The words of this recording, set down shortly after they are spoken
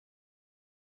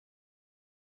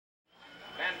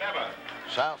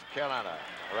South Carolina,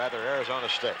 or rather Arizona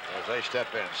State, as they step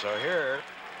in. So here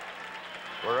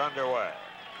we're underway.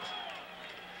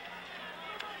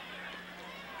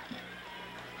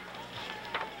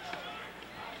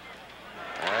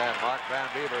 And Mark Van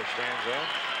Beaver stands in.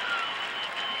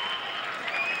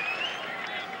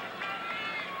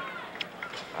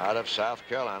 Out of South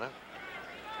Carolina.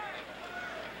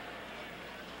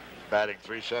 Batting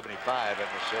 .375 in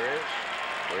the series.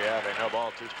 We have a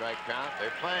no-ball, two-strike count. They're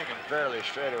playing him fairly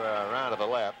straight around to the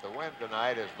left. The wind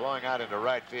tonight is blowing out into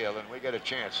right field, and we get a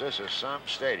chance. This is some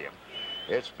stadium.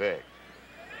 It's big.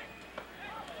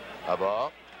 A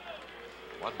ball.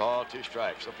 1 ball, 2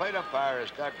 strikes. The plate umpire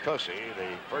is Doug Cosey.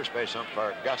 The first base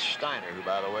umpire, Gus Steiner, who,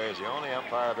 by the way, is the only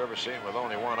umpire I've ever seen with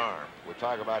only 1 arm. We'll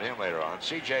talk about him later on.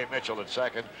 C.J. Mitchell at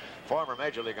second. Former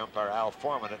Major League umpire Al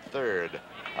Foreman at third.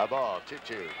 A ball,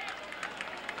 2-2.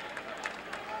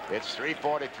 It's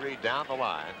 343 down the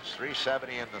lines,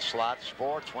 370 in the slots,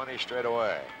 420 straight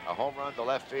away. A home run to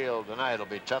left field tonight will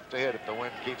be tough to hit if the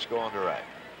wind keeps going to right.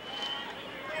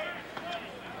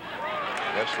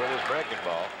 This with his breaking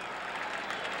ball.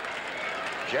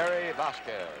 Jerry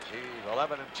Vasquez, he's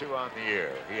 11-2 on the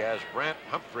year. He has Brent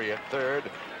Humphrey at third,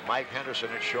 Mike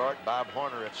Henderson at short, Bob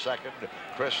Horner at second,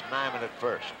 Chris Nyman at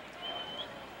first.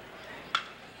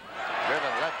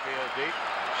 Driven left field deep.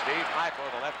 Steve Michael,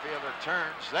 the left fielder,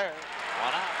 turns there.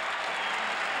 1 out.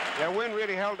 Yeah, Wynn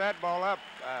really held that ball up,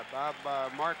 Bob.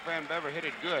 Mark Van Bever hit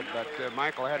it good, but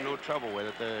Michael had no trouble with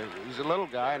it. He's a little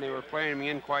guy, and they were playing him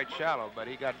in quite shallow, but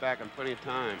he got back in plenty of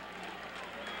time.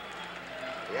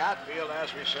 The outfield,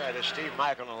 as we said, is Steve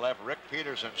Michael on the left, Rick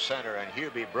Peters in center, and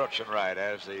Hubie Brooks in right.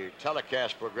 As the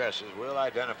telecast progresses, we'll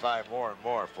identify more and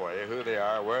more for you who they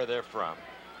are, where they're from.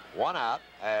 1 out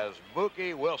as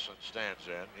Mookie Wilson stands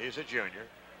in. He's a junior.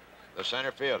 The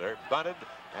center fielder bunted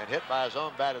and hit by his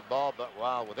own batted ball, but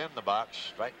while within the box,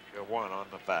 strike 1 on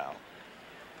the foul.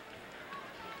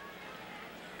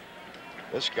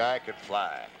 This guy could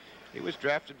fly. He was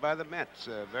drafted by the Mets,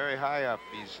 very high up.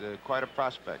 He's quite a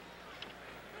prospect.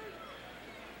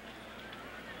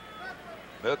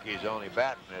 Mookie's only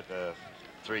batting at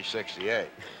 368.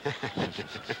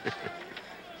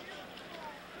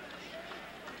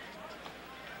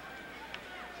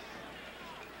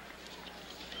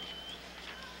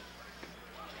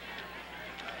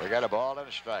 We got a ball and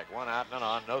a strike. 1 out and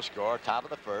on, no score, top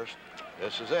of the first.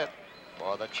 This is it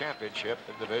for the championship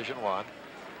in Division I.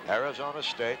 Arizona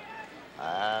State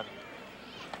and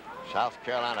South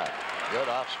Carolina. Good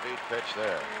off-speed pitch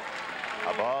there.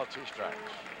 A ball, 2 strikes.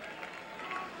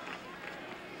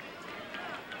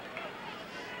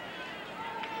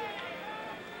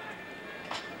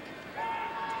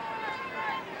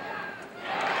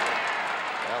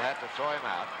 They'll have to throw him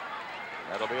out.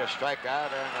 That'll be a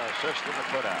strikeout and an assist in the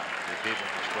putout. You're keeping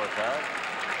the scorecard.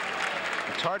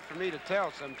 It's hard for me to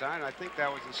tell sometimes. I think that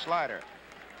was a slider.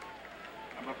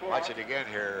 Watch it again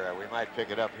here. We might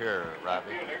pick it up here,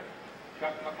 Robbie.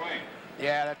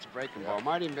 Yeah, that's a breaking ball.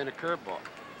 Might even been a curveball.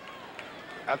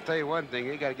 I'll tell you one thing.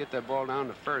 They got to get that ball down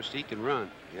to first. He can run.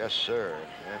 Yes, sir.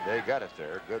 And they got it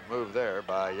there. Good move there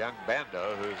by young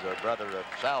Bando, who's a brother of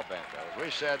Sal Bando. As we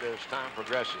said, as time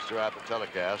progresses throughout the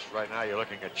telecast, right now you're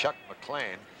looking at Chuck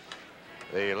McLean,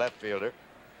 the left fielder.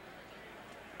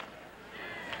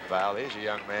 Val, he's a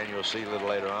young man you'll see a little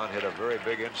later on, hit a very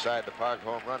big inside the park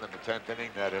home run in the 10th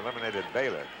inning that eliminated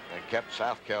Baylor and kept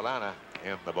South Carolina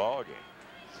in the ball game.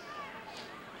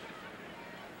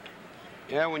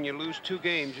 Yeah, when you lose 2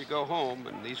 games, you go home,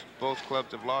 and these both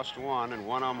clubs have lost 1, and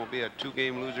one of them will be a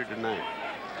 2-game loser tonight.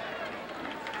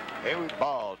 A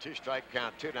ball, 2 strike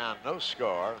count, 2 down, no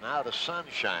score. Now the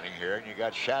sun's shining here, and you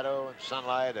got shadow and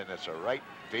sunlight, and it's a right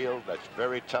field that's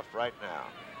very tough right now.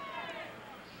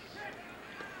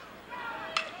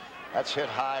 That's hit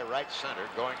high right center,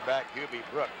 going back Hubie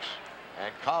Brooks,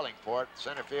 and calling for it,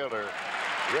 center fielder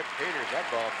Rick Peters. That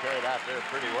ball carried out there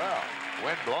pretty well.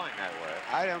 Wind blowing that way.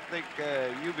 I don't think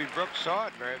Hubie Brooks saw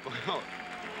it very well.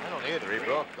 I don't either. He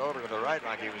broke over to the right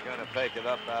like he was going to take it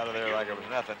up out of there like it was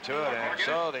nothing to it. And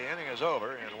so the inning is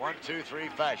over in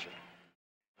 1-2-3 fashion.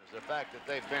 Is the fact that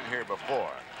they've been here before.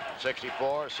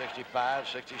 64, 65,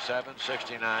 67,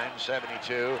 69,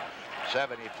 72,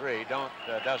 73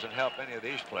 doesn't help any of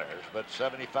these players, but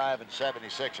 75 and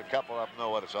 76, a couple of them know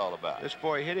what it's all about. This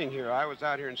boy hitting here, I was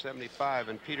out here in 75,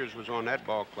 and Peters was on that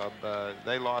ball club.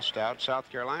 They lost out. South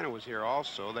Carolina was here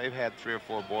also. They've had 3 or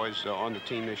 4 boys on the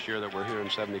team this year that were here in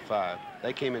 75.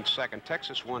 They came in second.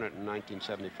 Texas won it in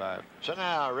 1975. So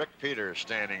now Rick Peters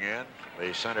standing in,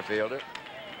 the center fielder.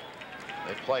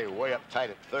 They play way up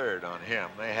tight at third on him.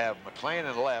 They have McLean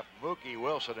in left, Mookie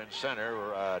Wilson in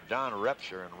center, Don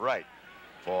Repsher in right.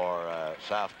 for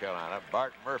South Carolina.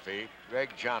 Bart Murphy, Greg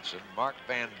Johnson, Mark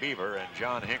Van Beaver, and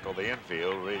John Hinkle, the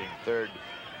infield, leading third,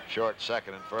 short,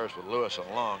 second, and first with Lewis and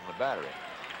Long, the battery.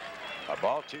 A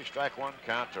ball, 2 strike, 1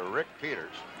 count to Rick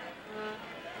Peters.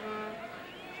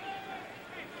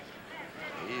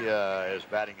 He is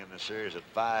batting in the series at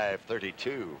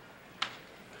 .532.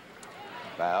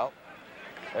 Foul.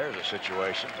 There's a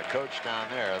situation. The coach down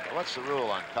there. What's the rule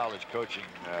on college coaching,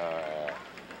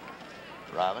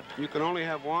 Robin? You can only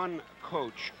have one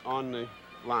coach on the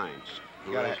lines.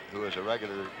 Who is a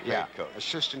regular head coach?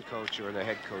 Assistant coach or the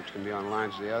head coach can be on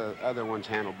lines. The other one's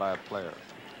handled by a player.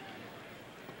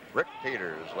 Rick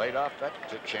Peters laid off that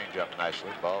to change up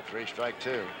nicely. Ball 3, strike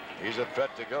 2. He's a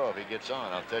threat to go if he gets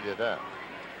on, I'll tell you that.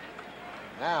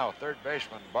 Now, third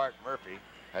baseman Bart Murphy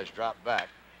has dropped back.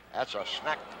 That's a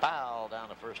smacked foul down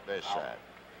the first base side.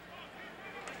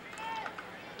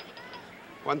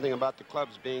 One thing about the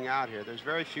clubs being out here, there's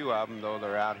very few of them, though,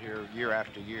 they're out here year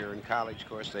after year. In college, of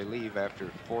course, they leave after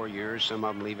 4 years. Some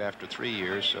of them leave after 3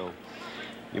 years. So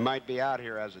you might be out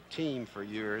here as a team for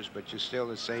years, but you're still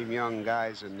the same young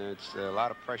guys, and it's a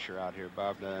lot of pressure out here,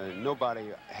 Bob.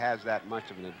 Nobody has that much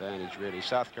of an advantage, really.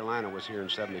 South Carolina was here in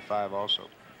 '75 also.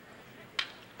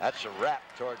 That's a wrap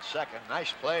towards second.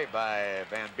 Nice play by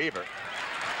Van Beaver.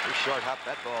 He short hopped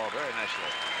that ball very nicely.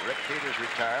 Rick Peters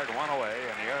retired, 1 away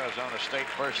in the Arizona State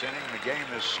first inning. The game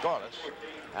is scoreless,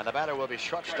 and the batter will be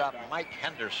shortstop Mike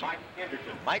Henderson.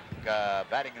 Mike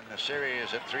batting in the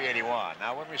series at .381.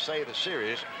 Now, when we say the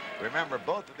series, remember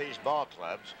both of these ball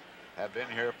clubs have been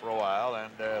here for a while,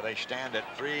 and they stand at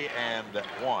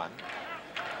 3-1.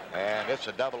 And it's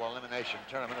a double elimination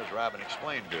tournament, as Robin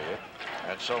explained to you.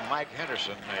 And so Mike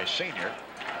Henderson, a senior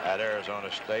at Arizona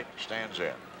State, stands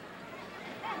in.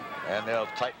 And they'll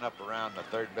tighten up around the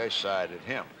third base side at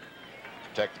him.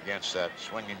 Protect against that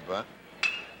swinging bunt.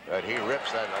 But he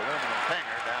rips that aluminum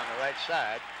pinger down the right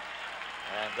side.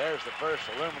 And there's the first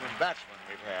aluminum batsman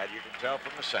we've had. You can tell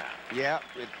from the sound. Yeah,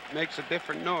 it makes a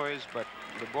different noise, but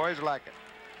the boys like it.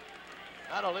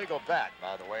 Not a legal bat,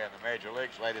 by the way, in the major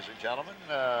leagues, ladies and gentlemen.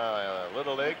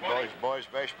 Little League, boys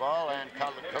baseball, and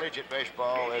collegiate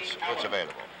baseball, it's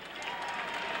available.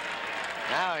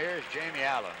 Now here's Jamie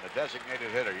Allen, the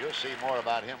designated hitter. You'll see more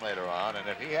about him later on, and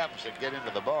if he happens to get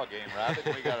into the ball game, Robin,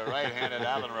 we got a right-handed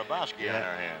Alan Rabowski on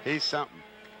our hands. He's something.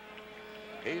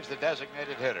 He's the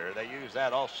designated hitter. They use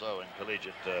that also in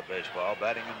collegiate baseball,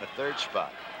 batting in the third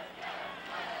spot.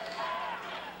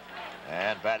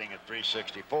 And batting at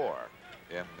 .364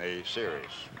 in the series.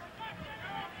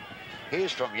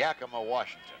 He's from Yakima,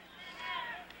 Washington.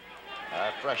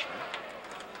 A freshman.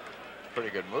 Pretty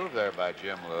good move there by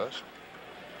Jim Lewis.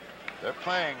 They're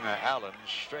playing Allen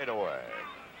straight away.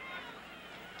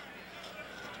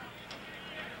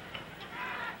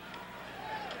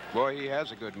 Boy, he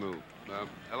has a good move.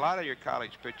 A lot of your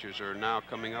college pitchers are now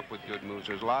coming up with good moves.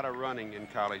 There's a lot of running in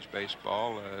college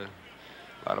baseball. A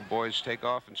lot of boys take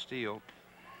off and steal.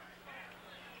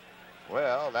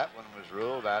 Well, that one was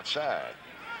ruled outside.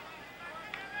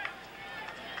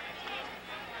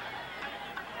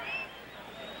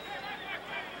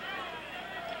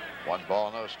 One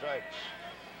ball, no strikes.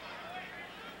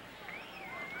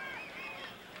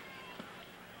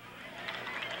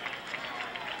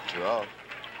 Two out.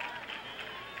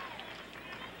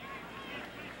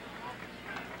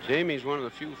 Jamie's one of the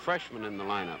few freshmen in the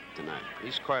lineup tonight.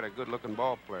 He's quite a good-looking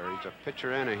ball player. He's a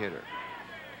pitcher and a hitter.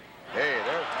 Hey, there's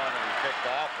one that he picked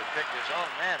off. He picked his own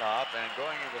man off, and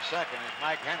going into second is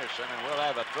Mike Henderson, and we'll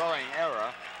have a throwing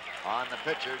error on the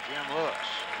pitcher, Jim Lewis.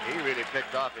 He really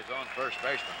picked off his own first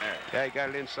baseman there. Yeah, he got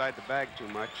it inside the bag too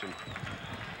much, and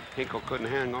Hinkle couldn't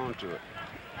hang on to it.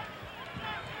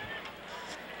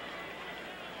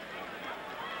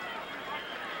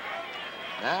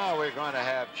 Now we're going to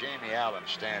have Jamie Allen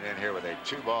stand in here with a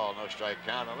 2-ball, no strike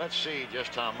count, and let's see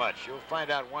just how much. You'll find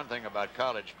out one thing about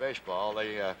college baseball.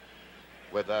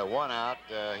 With 1 out,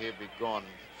 he'd be going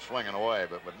swinging away,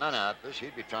 but with none out,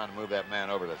 he'd be trying to move that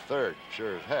man over to third,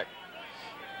 sure as heck.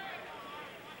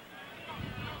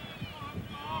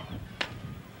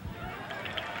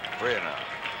 Three and out.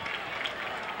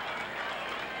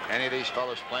 Any of these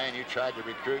fellows playing you tried to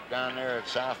recruit down there at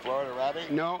South Florida, Robbie?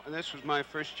 No, this was my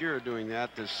first year doing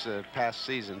that this past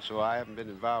season, so I haven't been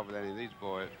involved with any of these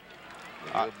boys.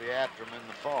 You'll be after them in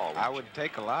the fall. I would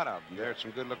take a lot of them. There are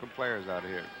some good-looking players out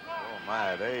here. Oh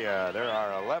my! There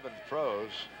are 11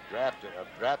 pros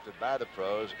drafted by the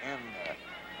pros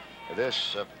in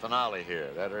this finale here.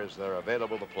 That is, they're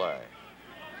available to play.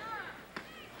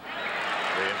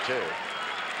 3-2.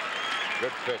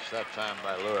 Good pitch that time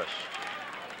by Lewis.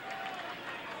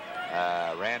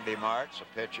 Randy Martz, a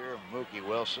pitcher. Mookie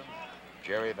Wilson,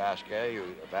 Jerry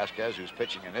Vasquez, who's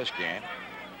pitching in this game.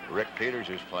 Rick Peters,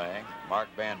 who's playing. Mark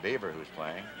Van Beaver, who's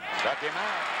playing. Struck him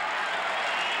out.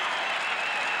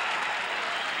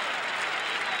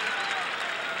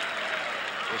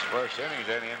 This first inning's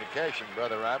any indication,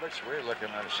 Brother Roberts, we're looking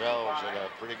at ourselves at a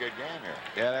pretty good game here.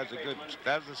 Yeah,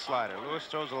 that's a slider. Lewis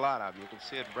throws a lot of them. You can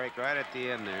see it break right at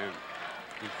the end there.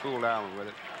 He fooled Allen with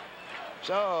it.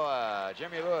 So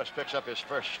Jimmy Lewis picks up his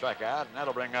first strikeout, and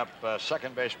that'll bring up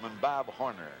second baseman Bob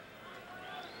Horner.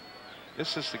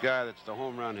 This is the guy that's the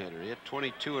home run hitter. He hit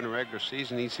 22 in the regular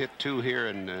season. He's hit 2 here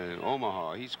in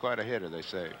Omaha. He's quite a hitter, they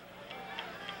say.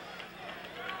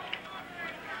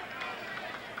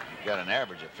 Got an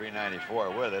average of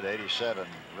 394 with it, 87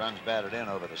 runs batted in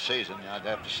over the season. I'd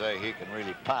have to say he can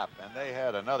really pop. And they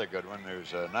had another good one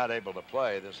who's not able to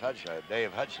play, this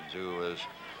Dave Hutchins, who was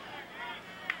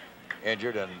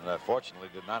injured and fortunately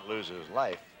did not lose his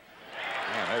life.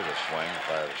 Man, there's a swing if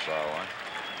I ever saw one.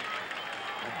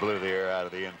 It blew the air out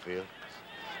of the infield.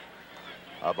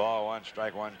 A ball, 1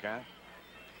 strike, 1 count.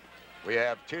 We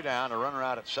have 2 down, a runner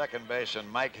out at second base, and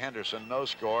Mike Henderson, no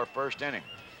score, first inning.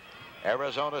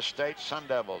 Arizona State Sun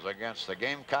Devils against the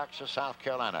Gamecocks of South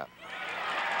Carolina.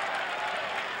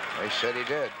 They said he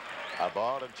did. A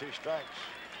ball and 2 strikes.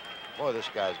 Boy, this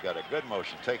guy's got a good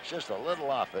motion. Takes just a little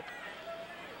off it.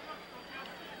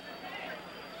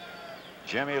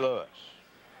 Jimmy Lewis.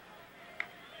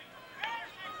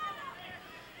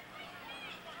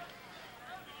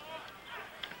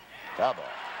 Foul ball.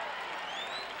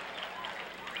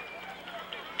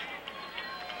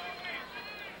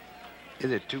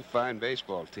 They're 2 fine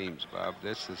baseball teams, Bob.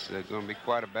 This is going to be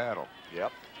quite a battle.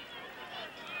 Yep.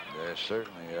 There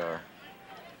certainly are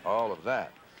all of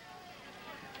that.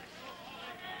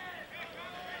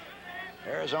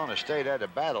 Arizona State had a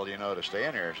battle, you know, to stay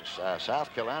in here.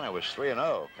 South Carolina was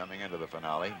 3-0 coming into the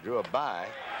finale. Drew a bye.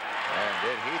 And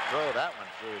did he throw that one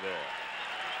through there?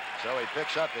 So he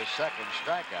picks up his second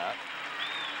strikeout.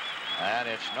 And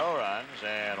it's no runs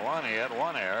and 1 hit,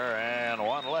 1 error, and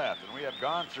 1 left. And we have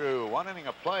gone through 1 inning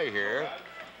of play here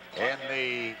in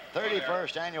the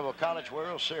 31st Annual College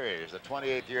World Series. The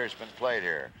 28th year it's been played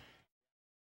here.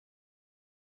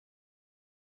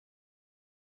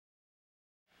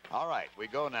 All right, we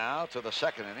go now to the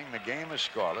second inning. The game is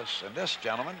scoreless. And this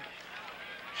gentleman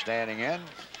standing in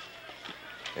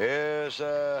is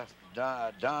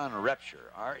Don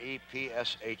Repsher,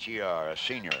 R-E-P-S-H-E-R, a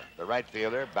senior. The right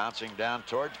fielder bouncing down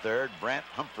toward third. Brent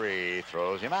Humphrey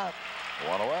throws him out.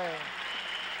 1 away.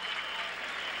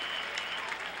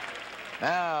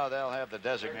 Now they'll have the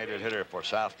designated hitter for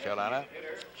South Carolina,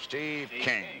 Steve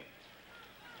King.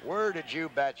 Where did you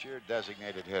bat your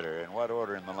designated hitter? In what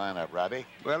order in the lineup, Robbie?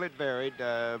 Well, it varied.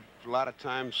 A lot of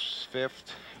times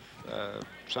 5th.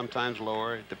 Sometimes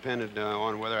lower. It depended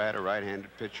on whether I had a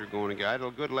right-handed pitcher going against. I had a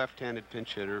good left-handed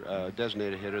pinch hitter,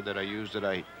 designated hitter that I used, that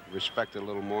I respected a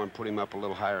little more and put him up a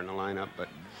little higher in the lineup. But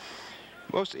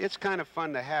it's kind of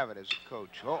fun to have it as a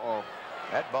coach. Uh-oh.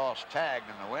 That ball's tagged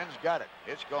and the wind's got it.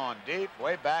 It's going deep,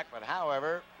 way back, but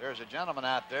however, there's a gentleman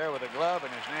out there with a glove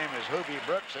and his name is Hubie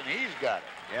Brooks and he's got it.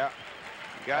 Yeah,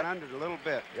 he got under it a little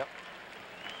bit. Yep.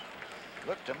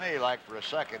 Looked to me like for a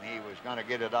second he was going to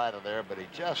get it out of there, but he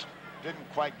just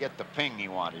didn't quite get the ping he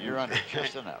wanted. You're under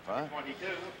just enough, huh?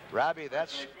 22. Robbie,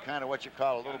 that's kind of what you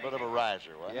call a little bit of a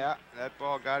riser, wasn't it? Yeah, that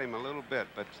ball got him a little bit,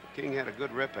 but King had a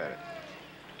good rip at it.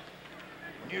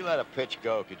 When you let a pitch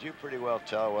go, could you pretty well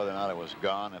tell whether or not it was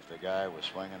gone if the guy was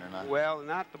swinging or not? Well,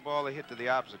 not the ball that hit to the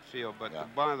opposite field, but the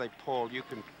ball they pulled, you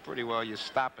can pretty well, you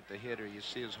stop at the hitter, you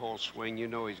see his whole swing, you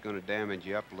know he's going to damage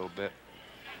you up a little bit.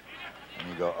 And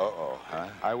you go, uh-oh, huh?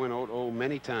 I went uh-oh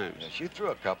many times. Yes, you threw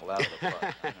a couple out of the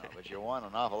park, you know, but you won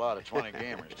an awful lot of 20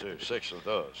 gamers, too, 6 of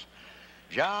those.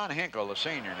 John Hinkle, the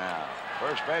senior now.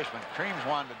 First baseman, creams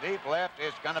one to deep left.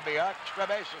 It's going to be extra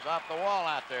bases off the wall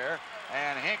out there.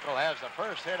 And Hinkle has the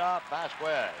first hit off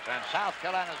Vasquez. And South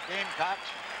Carolina's Gamecocks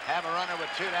have a runner with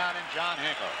 2 down in John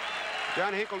Hinkle.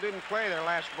 John Hinkle didn't play their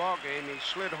last ball game. He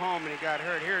slid home and he got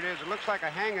hurt. Here it is. It looks like a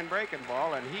hanging breaking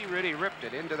ball, and he really ripped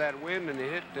it into that wind, and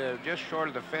it hit just short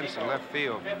of the fence in left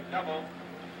field. Now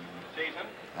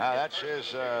that's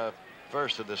his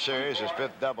first of the series, his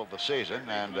 5th double of the season,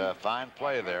 and fine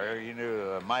play there. You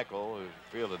knew Michael who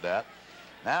fielded that.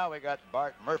 Now we got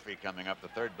Bart Murphy coming up, the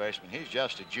third baseman. He's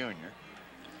just a junior.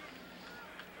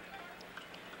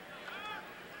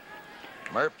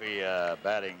 Murphy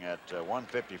batting at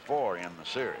 154 in the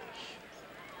series.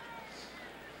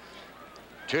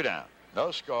 2 down.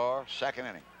 No score, second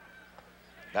inning.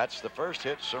 That's the first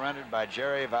hit surrendered by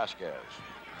Jerry Vasquez.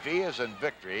 V is in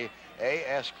victory,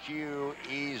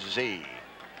 A-S-Q-E-Z.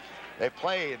 They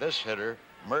play this hitter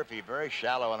Murphy very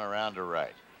shallow and around to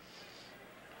right.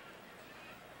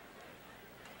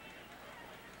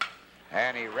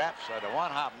 And he wraps the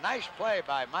one hop. Nice play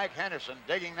by Mike Henderson,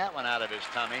 digging that one out of his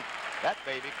tummy. That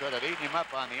baby could have eaten him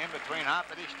up on the in-between hop,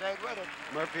 but he stayed with it.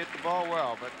 Murphy hit the ball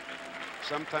well, but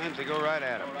sometimes they go right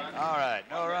at him. All right,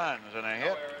 no runs and a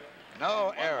hit,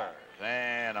 no errors,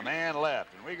 and a man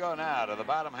left. And we go now to the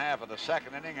bottom half of the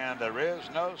second inning, and there is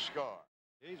no score.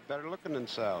 He's better looking than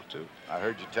Sal, too. I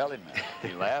heard you tell him that.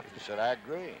 He laughed and said, I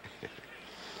agree.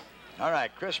 All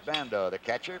right, Chris Bando, the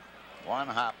catcher. One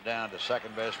hop down to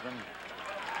second baseman.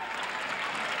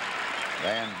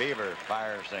 Van Beaver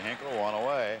fires to Hinkle, one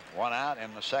away. One out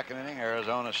in the second inning.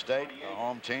 Arizona State, the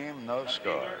home team, no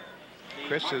score.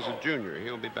 Chris is a junior.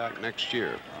 He'll be back next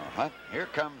year. Here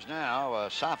comes now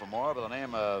a sophomore by the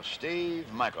name of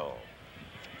Steve Michael.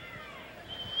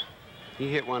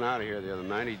 He hit one out of here the other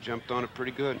night. He jumped on it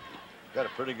pretty good. Got a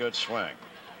pretty good swing.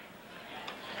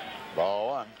 Ball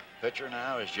one. Pitcher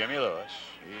now is Jimmy Lewis.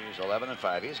 He's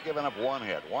 11-5. He's given up one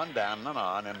hit, one down, none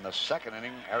on in the second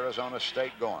inning. Arizona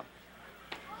State going.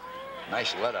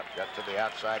 Nice let up. Got to the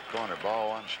outside corner. Ball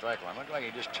one, strike one. Looked like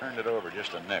he just turned it over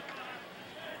just a nick.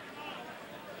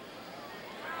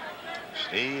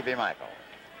 Stevie Michael.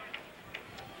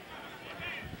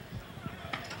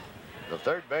 The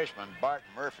third baseman, Bart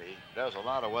Murphy, does a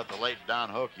lot of what the late Don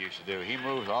Hoke used to do. He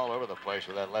moves all over the place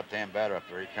with that left-hand batter up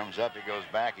there. He comes up, he goes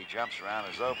back, he jumps around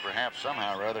as though perhaps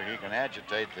somehow or other he can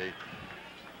agitate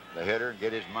the hitter and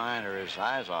get his mind or his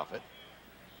eyes off it.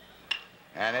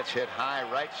 And it's hit high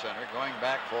right center, going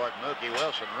back for it. Mookie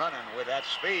Wilson running with that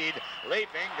speed,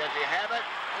 leaping. Does he have it?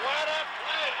 What a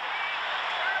play!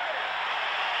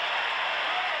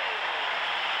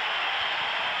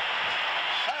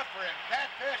 Suffering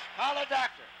catfish, call a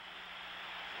doctor.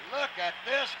 Look at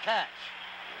this catch.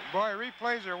 Boy,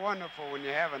 replays are wonderful when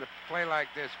you're having a play like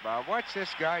this, Bob. Watch this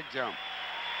guy jump.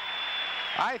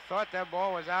 I thought that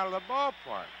ball was out of the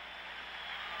ballpark.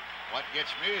 What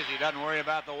gets me is he doesn't worry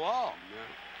about the wall.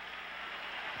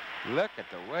 No. Look at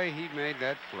the way he made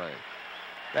that play.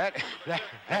 That's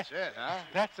it, huh?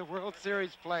 That's a World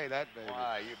Series play, that baby.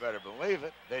 Why, you better believe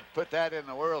it. They'd put that in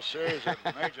the World Series of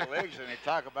the Major Leagues, and they'd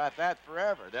talk about that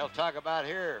forever. They'll talk about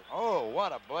here, oh,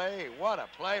 what a play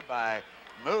by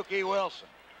Mookie Wilson.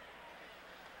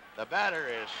 The batter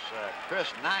is Chris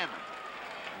Nyman.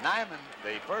 Nyman,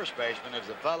 the first baseman, is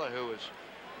the fellow who was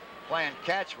playing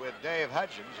catch with Dave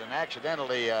Hutchins and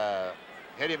accidentally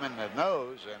hit him in the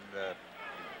nose and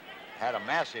had a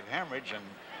massive hemorrhage, and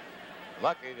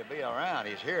lucky to be around.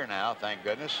 He's here now, thank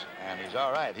goodness, and he's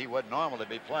all right. He wouldn't normally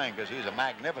be playing because he's a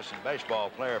magnificent baseball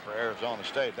player for Arizona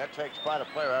State. That takes quite a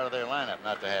player out of their lineup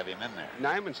not to have him in there.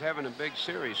 Nyman's having a big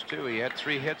series, too. He had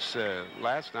 3 hits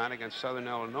last night against Southern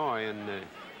Illinois, and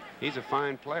he's a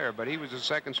fine player, but he was a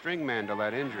second-string man till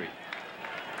that injury.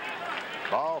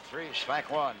 Ball 3, strike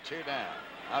 1, 2 down.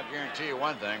 I'll guarantee you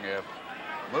one thing, if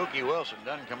Mookie Wilson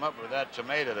doesn't come up with that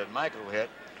tomato that Michael hit,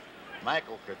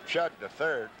 Michael could chug to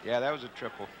third. Yeah, that was a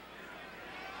triple.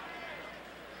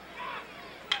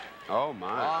 Oh,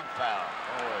 my. Long foul.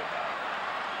 Don't worry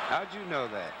about it. How'd you know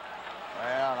that?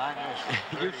 Well, I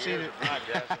know. You've seen it.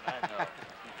 Broadcasting, I know.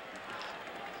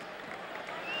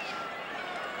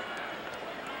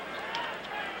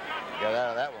 Get out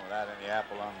of that one without any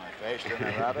apple on my face, didn't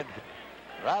I, Robin?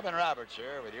 Robin Roberts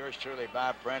here with yours truly,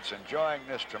 Bob Prince, enjoying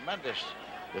this tremendous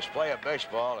display of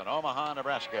baseball in Omaha,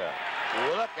 Nebraska.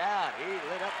 Look out. He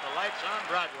lit up the lights on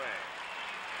Broadway.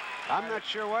 I'm not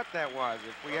sure what that was.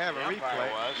 If we have a replay.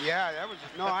 Yeah, that was.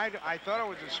 No, I thought it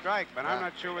was a strike, but I'm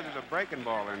not sure whether it's a breaking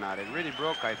ball or not. It really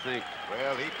broke, I think.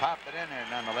 Well, he popped it in there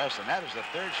nonetheless, and that is the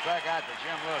third strikeout to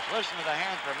Jim Lewis. Listen to the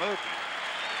hand for Mookie.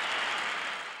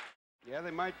 Yeah,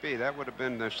 they might be. That would have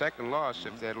been their second loss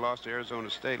if they had lost to Arizona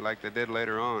State like they did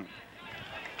later on.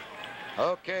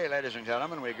 Okay, ladies and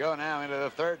gentlemen, we go now into the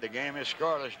third. The game is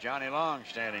scoreless. Johnny Long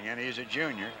standing in. He's a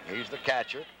junior. He's the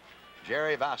catcher.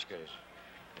 Jerry Vasquez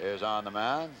is on the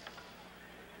mound.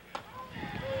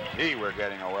 Gee, we're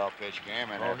getting a well-pitched game,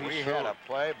 and if we had a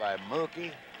play by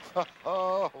Mookie,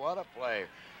 oh, what a play.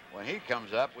 When he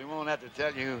comes up, we won't have to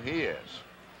tell you who he is.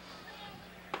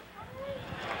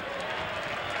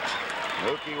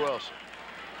 Mookie Wilson.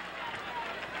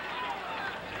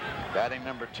 Batting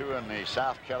number 2 in the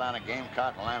South Carolina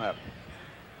Gamecock lineup.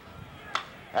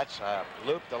 That's a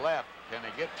loop to left. Can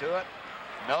he get to it?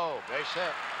 No, base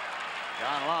hit.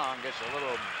 John Long gets a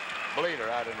little bleeder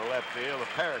out into left field, a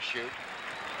parachute.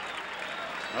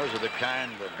 Those are the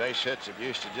kind of base hits that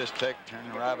used to just take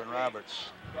turning Robin Roberts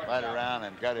right around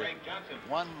and got it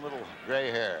one little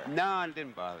gray hair. No, it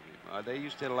didn't bother me. They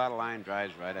used to hit a lot of line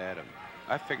drives right at him.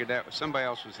 I figured that somebody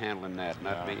else was handling that,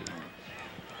 not me.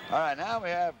 All right, now we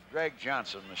have Greg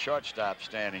Johnson, the shortstop,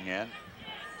 standing in.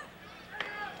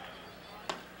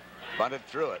 Bunted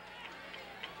through it,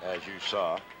 as you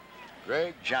saw.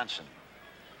 Greg Johnson.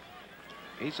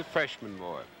 He's a freshman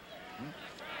boy.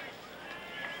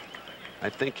 I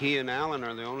think he and Allen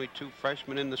are the only two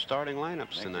freshmen in the starting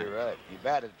lineups tonight. You're right.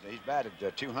 He's batted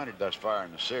 200 thus far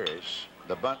in the series.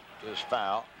 The bunt is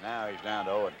foul. Now he's down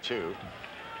to 0-2.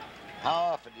 How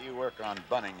often do you work on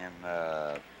bunting?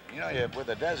 And with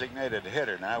a designated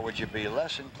hitter now, would you be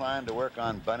less inclined to work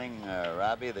on bunting,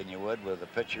 Robbie, than you would with a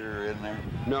pitcher in there?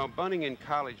 No, bunting in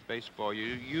college baseball, you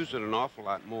use it an awful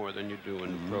lot more than you do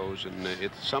in the pros, and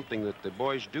it's something that the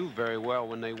boys do very well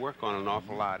when they work on an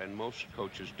awful lot, and most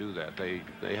coaches do that. They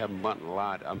have them bunting a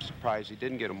lot. I'm surprised he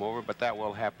didn't get him over, but that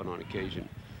will happen on occasion.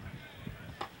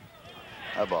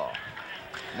 A ball.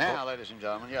 Now, ladies and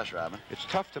gentlemen, yes, Robin. It's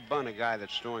tough to bunt a guy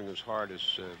that's throwing as hard as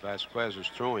Vasquez is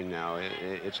throwing now.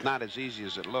 It's not as easy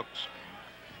as it looks.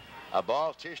 A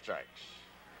ball, 2 strikes.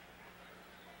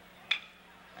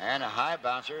 And a high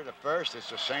bouncer to first. It's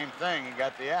the same thing. He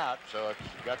got the out, so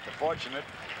it's got the fortunate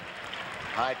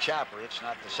high chopper. It's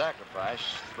not the sacrifice.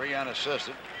 3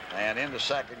 unassisted. And into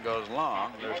second goes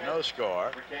Long. There's no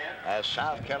score as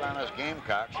South Carolina's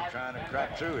Gamecocks are trying to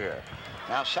crack through here.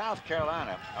 Now, South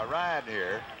Carolina arrived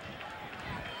here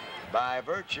by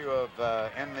virtue of,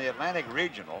 in the Atlantic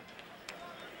Regional,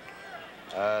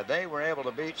 they were able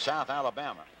to beat South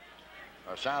Alabama.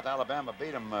 South Alabama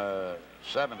beat them 7-6,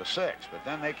 but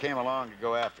then they came along to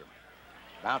go after them.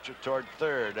 Bouncer toward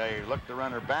third. They looked the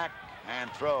runner back and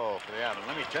throw for the out. And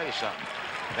let me tell you something.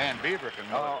 Van Beaver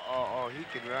can run. He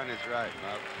can run his right,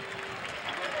 Bob.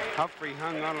 Humphrey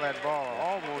hung on to that ball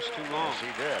almost too long. Yes,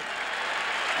 he did.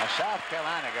 Now, South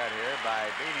Carolina got here by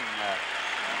beating,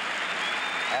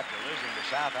 after losing to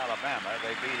South Alabama,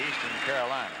 they beat Eastern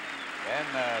Carolina. Then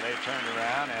they turned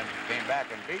around and came back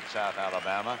and beat South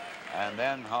Alabama, and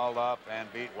then hauled off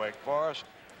and beat Wake Forest.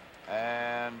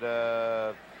 And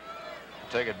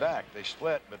take it back. They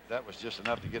split, but that was just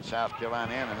enough to get South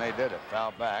Carolina in, and they did it.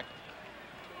 Foul back.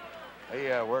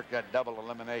 They worked that double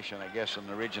elimination, I guess, in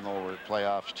the regional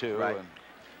playoffs, too. Right. And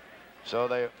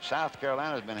so South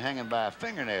Carolina's been hanging by a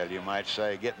fingernail, you might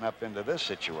say, getting up into this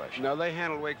situation. No, they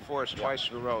handled Wake Forest twice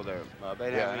in a row there.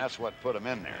 And that's what put them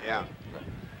in there. Yeah.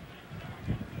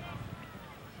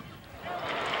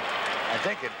 I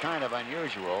think it's kind of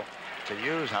unusual to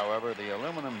use, however, the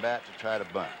aluminum bat to try to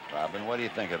bunt. Robin, what do you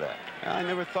think of that? I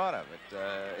never thought of it.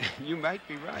 You might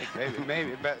be right.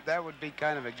 Maybe, but that would be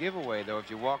kind of a giveaway, though, if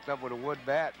you walked up with a wood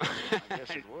bat. I guess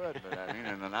it would, but I mean,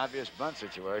 in an obvious bunt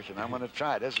situation, I'm going to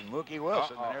try. This is Mookie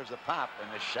Wilson, and there's the pop,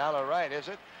 and the shallow right, is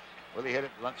it? Well, he hit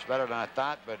it much better than I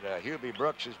thought, but Hubie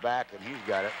Brooks is back, and he's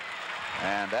got it,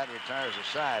 and that retires the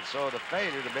side. So the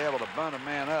failure to be able to bunt a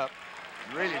man up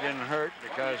really didn't hurt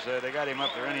because they got him up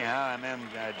there anyhow, and then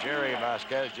Jerry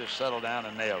Vasquez just settled down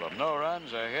and nailed him. No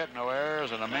runs, a hit, no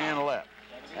errors, and a man left.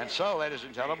 And so, ladies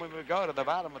and gentlemen, we go to the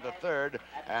bottom of the third,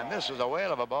 and this is a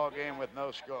whale of a ball game with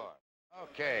no score.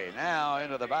 Okay, now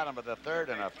into the bottom of the third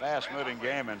in a fast-moving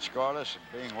game and scoreless,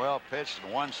 being well pitched,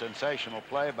 and one sensational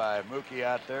play by Mookie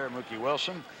out there, Mookie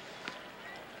Wilson.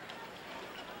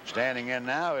 Standing in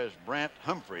now is Brent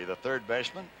Humphrey, the third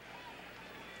baseman.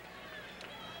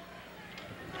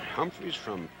 Humphrey's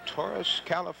from Torres,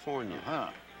 California.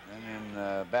 And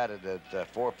then batted at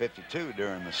 452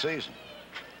 during the season.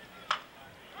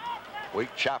 Weak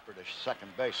chopper to second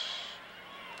base.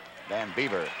 Van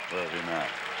Beaver throws him out.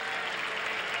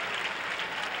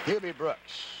 Hubie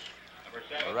Brooks,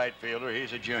 the right fielder.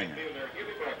 He's a junior.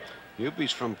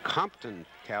 Hubie's from Compton,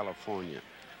 California.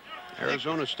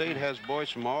 Arizona State has boys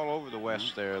from all over the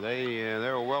West there.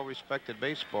 They're a well-respected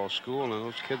baseball school, and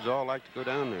those kids all like to go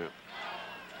down there.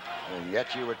 And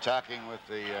yet you were talking with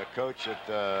the coach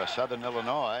at Southern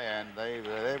Illinois, and they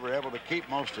were able to keep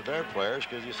most of their players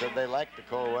because you said they like the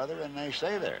cold weather and they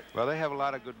stay there. Well, they have a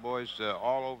lot of good boys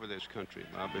all over this country,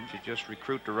 Bob. If you just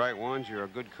recruit the right ones, you're a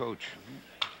good coach.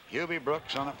 Hubie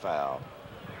Brooks on a foul.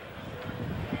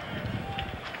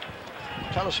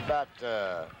 Tell us about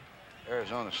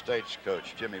Arizona State's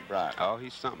coach, Jimmy Brock. Oh,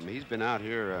 he's something. He's been out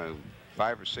here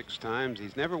 5 or 6 times.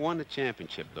 He's never won the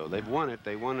championship, though. They've won it.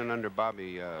 They won it under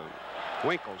Bobby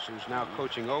Winkles, who's now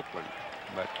coaching Oakland.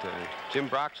 But Jim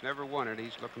Brock's never won it.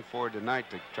 He's looking forward tonight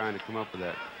to trying to come up with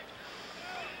that.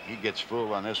 He gets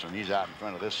fooled on this one. He's out in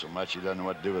front of this so much he doesn't know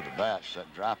what to do with the bat. So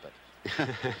drop it.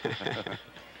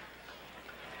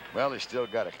 Well, he's still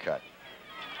got a cut.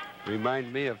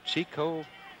 Remind me of Chico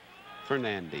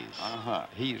Fernandez.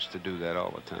 He used to do that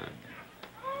all the time.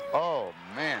 Oh,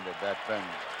 man, did that thing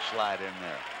slide in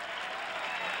there.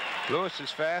 Lewis is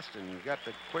fast and got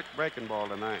the quick breaking ball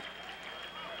tonight.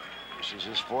 This is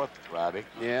his fourth, Robbie.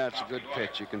 Yeah, it's a good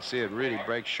pitch. You can see it really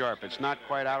breaks sharp. It's not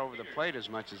quite out over the plate as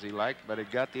much as he liked, but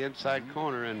it got the inside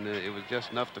corner, and it was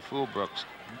just enough to fool Brooks.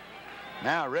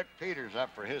 Now Rick Peters up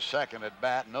for his second at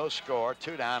bat. No score.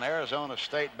 2 down. Arizona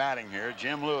State batting here.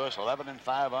 Jim Lewis,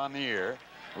 11-5 on the year.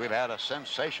 We've had a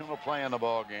sensational play in the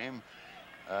ball game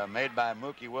made by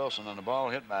Mookie Wilson, and the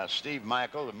ball hit by Steve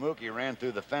Michael. The Mookie ran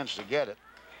through the fence to get it.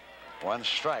 1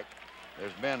 strike.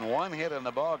 There's been 1 hit in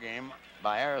the ball game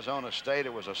by Arizona State.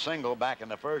 It was a single back in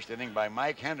the first inning by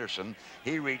Mike Henderson.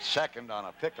 He reached second on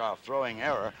a pickoff throwing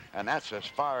error, and that's as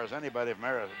far as anybody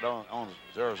from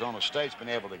Arizona State's been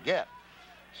able to get.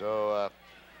 So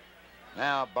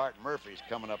now Bart Murphy's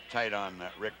coming up tight on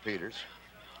Rick Peters,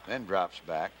 then drops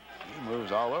back. He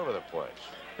moves all over the place.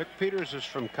 Rick Peters is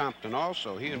from Compton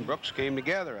also. He and Brooks came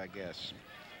together, I guess.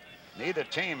 Neither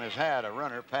team has had a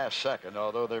runner past second,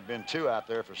 although there have been 2 out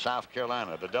there for South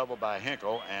Carolina. The double by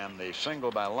Hinkle and the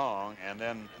single by Long, and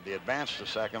then the advance to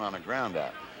second on a ground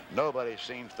out. Nobody's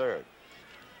seen third.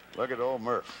 Look at old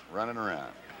Murph running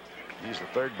around. He's the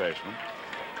third baseman.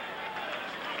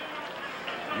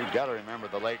 You've got to remember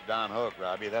the late Don Hoak,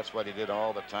 Robbie. That's what he did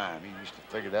all the time. He used to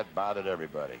figure that bothered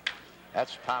everybody.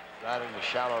 That's popped right into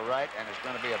shallow right, and it's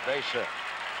going to be a base hit.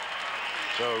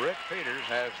 So Rick Peters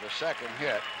has the second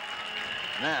hit.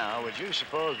 Now, would you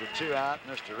suppose with 2 out,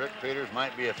 Mr. Rick Peters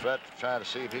might be a threat to try to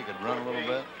see if he could run a little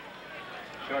bit?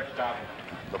 Shortstop.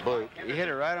 The bloop. He hit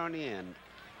it right on the end.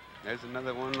 There's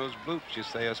another one of those bloops you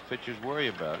say us pitchers worry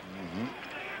about.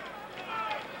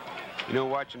 You know,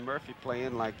 watching Murphy play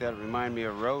in like that remind me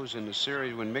of Rose in the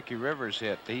series when Mickey Rivers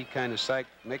hit. He kind of psyched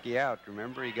Mickey out,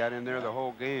 remember? He got in there the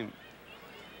whole game.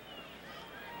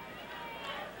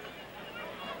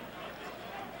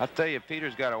 I'll tell you,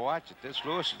 Peters got to watch it. This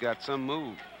Lewis has got some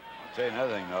move. I'll tell you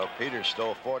another thing, though. Peters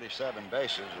stole 47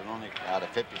 bases and only out of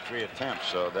 53 attempts,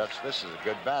 so this is a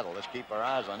good battle. Let's keep our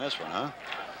eyes on this one, huh?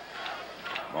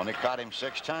 Only caught him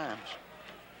 6 times.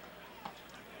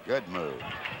 Good move.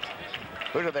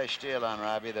 Who do they steal on,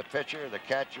 Robbie? The pitcher, the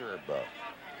catcher, or both?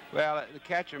 Well, the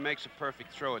catcher makes a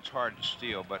perfect throw. It's hard to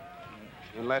steal, but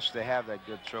unless they have that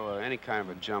good throw, any kind of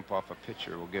a jump off a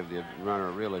pitcher will give the runner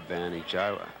a real advantage.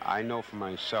 I know for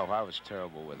myself, I was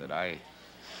terrible with it.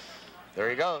 There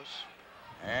he goes.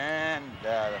 And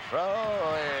the throw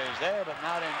is there, but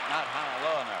not high and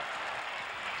low enough.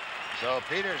 So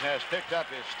Peters has picked up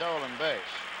his stolen base.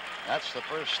 That's the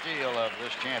first steal of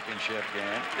this championship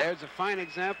game. There's a fine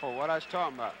example of what I was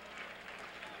talking about.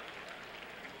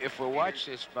 If we watch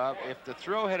this, Bob, if the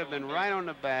throw had been right on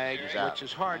the bag, which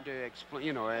is hard to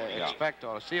explain, expect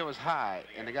all. See, it was high,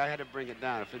 and the guy had to bring it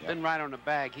down. If it had been right on the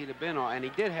bag, he'd have been on, and he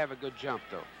did have a good jump,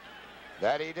 though.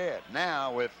 That he did.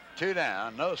 Now, with 2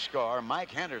 down, no score,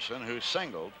 Mike Henderson, who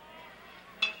singled,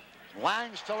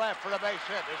 lines to left for a base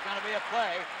hit. There's going to be a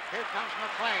play. Here comes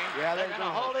McLean. Yeah, they're going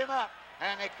to hold him up,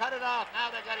 and they cut it off. Now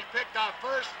they got him picked off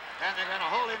first, and they're going to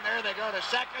hold him there. They go to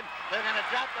second. They're going to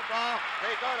drop the ball.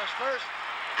 They go to first.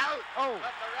 Out. Oh.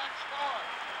 But the run scored.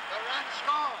 The run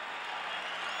scored.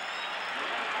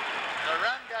 The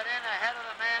run got in ahead of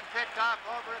the man picked off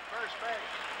over at first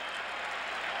base.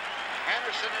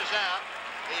 Henderson is out.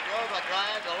 He drove a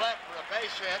drive to left for a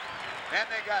base hit. Then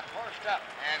they got forced up.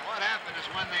 And what happened is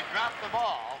when they dropped the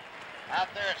ball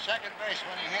out there at second base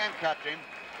when he handcuffed him,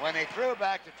 when they threw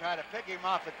back to try to pick him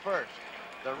off at first,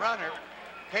 the runner,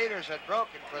 Peters, had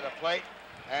broken for the plate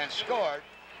and scored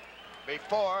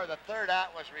before the 3rd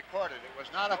out was recorded. It was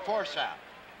not a force out.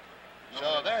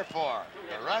 So therefore,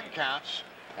 the run counts,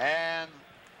 and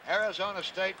Arizona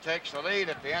State takes the lead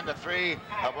at the end of 3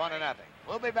 of 1-0.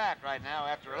 We'll be back right now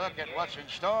after a look at what's in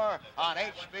store on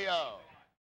HBO,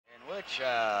 in which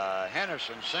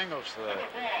Henderson singles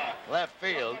to left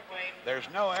field. There's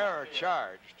no error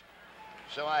charged.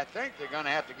 So I think they're going to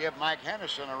have to give Mike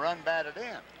Henderson a run batted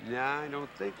in. No, I don't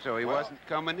think so. He wasn't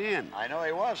coming in. I know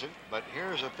he wasn't, but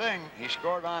here's the thing. He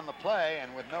scored on the play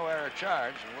and with no error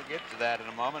charged, and we'll get to that in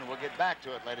a moment. We'll get back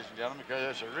to it, ladies and gentlemen, because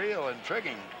it's a real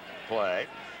intriguing play.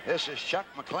 This is Chuck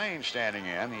McLean standing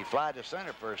in. He flied to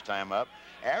center first time up.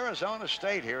 Arizona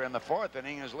State here in the 4th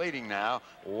inning is leading now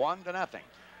 1-0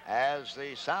 as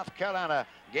the South Carolina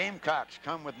Gamecocks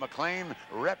come with McLean,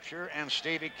 Repture, and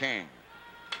Stevie King.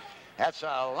 That's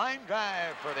a line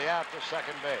drive for the out to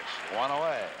second base. 1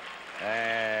 away.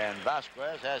 And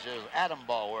Vasquez has his atom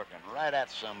ball working right at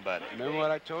somebody. Remember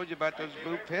what I told you about those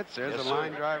blue pits? There's a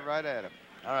line drive right at him.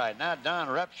 All right, now Don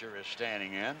Repture is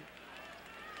standing in.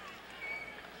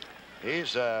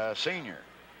 He's a senior.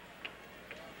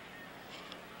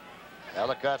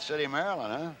 Ellicott City,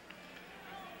 Maryland, huh?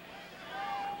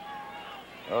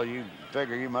 Well, you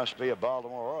figure you must be a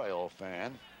Baltimore Oriole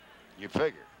fan. You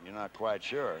figure. You're not quite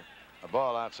sure. A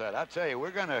ball outside. I'll tell you, we're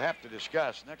going to have to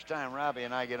discuss next time Robbie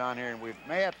and I get on here, and we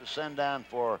may have to send down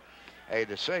for a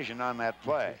decision on that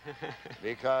play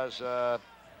because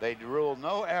they ruled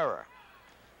no error,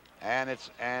 and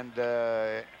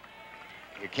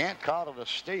you can't call it a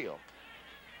steal.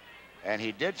 And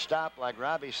he did stop, like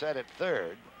Robbie said, at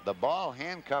third. The ball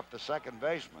handcuffed the second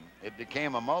baseman. It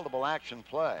became a multiple action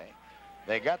play.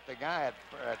 They got the guy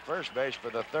at first base for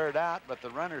the third out, but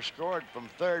the runner scored from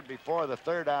third before the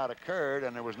third out occurred,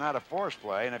 and there was not a force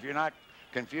play. And if you're not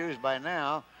confused by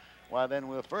now, well, then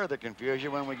we'll further confuse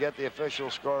you when we get the official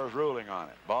scorer's ruling on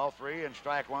it. Ball 3 and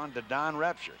strike 1 to Don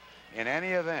Repsher. In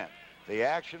any event, the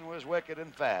action was wicked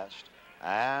and fast,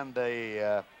 and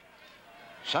the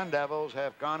Sun Devils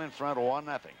have gone in front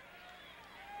 1-0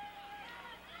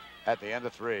 at the end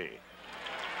of 3.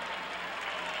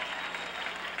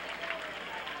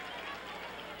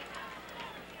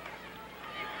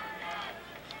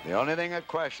 The only thing at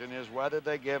question is whether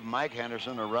they give Mike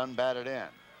Henderson a run batted in.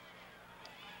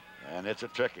 And it's a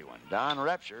tricky one. Don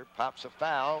Repsher pops a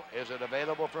foul. Is it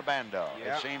available for Bando?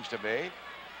 Yeah. It seems to be.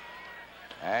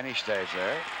 And he stays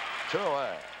there. 2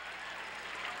 away.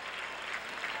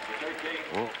 The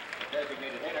 13th,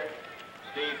 designated hitter,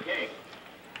 Steve King.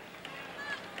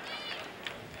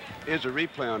 Here's a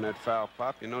replay on that foul,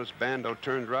 Pop. You notice Bando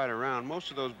turned right around.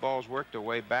 Most of those balls worked their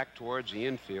way back towards the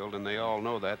infield, and they all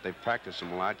know that. They've practiced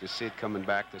them a lot. You see it coming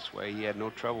back this way. He had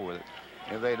no trouble with it.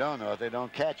 If they don't know it, they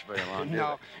don't catch very long.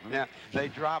 No, yeah, they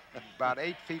dropped about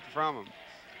 8 feet from him.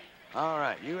 All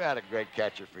right, you had a great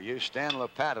catcher for you, Stan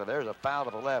Lopata. There's a foul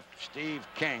to the left. Steve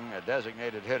King, a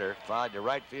designated hitter, flied to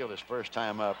right field his first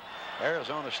time up.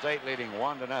 Arizona State leading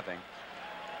 1-0.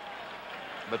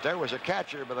 But there was a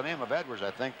catcher by the name of Edwards,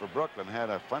 I think, for Brooklyn, had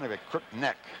a funny of a crooked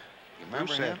neck. You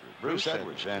remember him? Bruce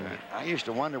Edwards. And right. I used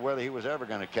to wonder whether he was ever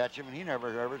going to catch him, and he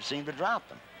never ever seemed to drop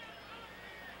them.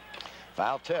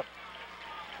 Foul tip.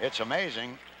 It's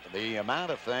amazing the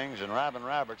amount of things, and Robin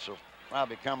Roberts will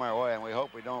probably come our way, and we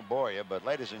hope we don't bore you. But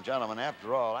ladies and gentlemen,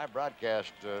 after all, I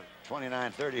broadcast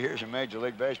 29, 30 years in Major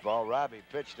League Baseball. Robbie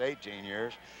pitched 18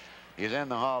 years. He's in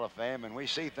the Hall of Fame, and we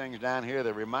see things down here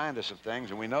that remind us of things,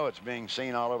 and we know it's being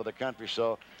seen all over the country,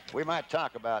 so we might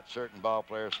talk about certain ball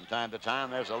players from time to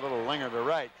time. There's a little linger to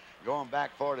right going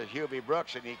back for it is Hubie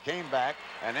Brooks, and he came back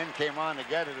and then came on to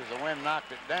get it as the wind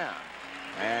knocked it down.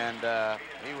 And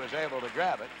he was able to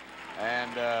grab it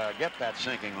and get that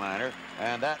sinking liner,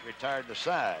 and that retired the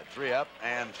side. 3 up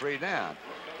and 3 down.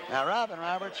 Now, Robin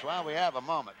Roberts, while we have a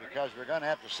moment, because we're going to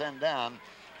have to send down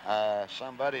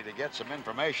somebody to get some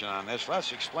information on this,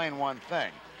 let's explain one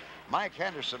thing. Mike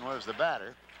Henderson was the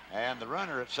batter, and the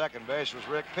runner at second base was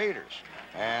Rick Peters.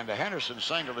 And Henderson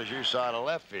singled, as you saw, to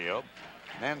left field.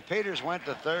 Then Peters went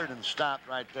to third and stopped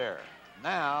right there.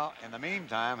 Now, in the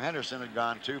meantime, Henderson had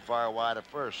gone too far wide at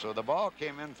first, so the ball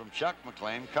came in from Chuck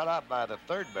McLean, cut out by the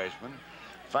third baseman,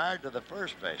 fired to the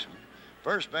first baseman.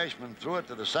 First baseman threw it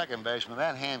to the second baseman.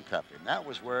 That handcuffed him. That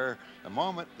was where the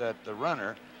moment that the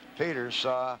runner, Peters,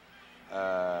 saw,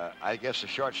 I guess, the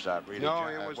shortstop. Really, no,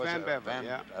 it was Van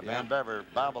Bever. Van Bever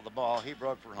bobbled the ball. He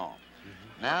broke for home.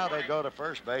 Now they go to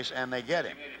first base, and they get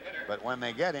him. But when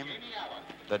they get him,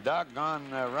 the doggone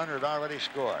runner had already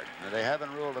scored. Now, they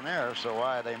haven't ruled an error, so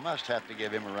why they must have to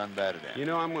give him a run batted in. You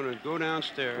know, I'm going to go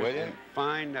downstairs and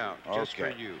find out just for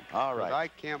you. All right. I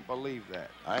can't believe that.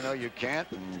 I know you can't,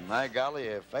 and my golly,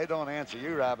 if they don't answer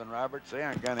you, Robin Roberts, they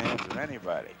aren't going to answer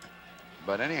anybody.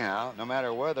 But anyhow, no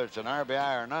matter whether it's an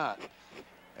RBI or not,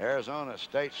 Arizona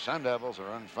State Sun Devils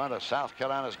are in front of South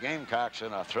Carolina's Gamecocks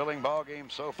in a thrilling ball game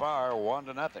so far,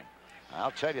 1-0.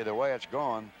 I'll tell you the way it's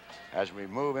going as we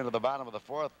move into the bottom of the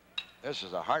fourth. This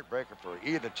is a heartbreaker for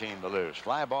either team to lose.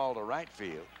 Fly ball to right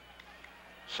field,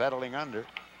 settling under.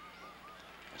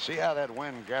 See how that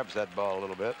wind grabs that ball a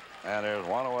little bit, and there's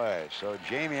 1 away. So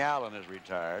Jamie Allen is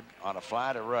retired on a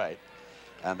fly to right,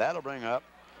 and that'll bring up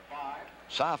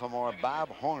sophomore Bob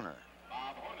Horner.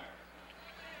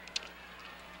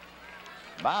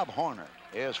 Bob Horner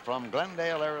is from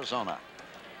Glendale, Arizona.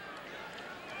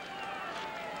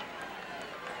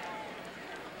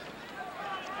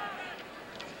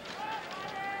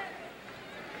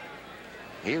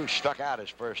 He struck out his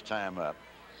first time up.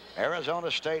 Arizona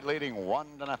State leading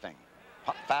 1-0.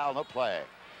 Foul, no play.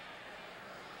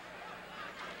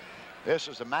 This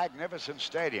is a magnificent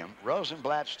stadium,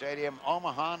 Rosenblatt Stadium,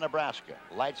 Omaha, Nebraska.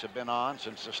 Lights have been on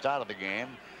since the start of the game.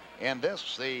 In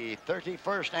this, the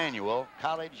 31st annual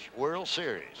College World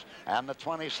Series, and the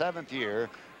 27th year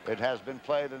it has been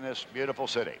played in this beautiful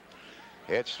city.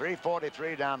 It's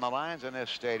 3:43 down the lines in this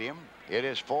stadium. It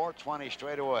is 4:20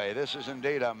 straight away. This is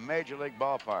indeed a major league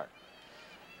ballpark.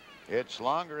 It's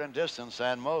longer in distance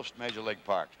than most Major League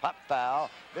parks. Pop foul.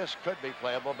 This could be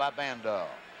playable by Bando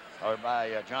or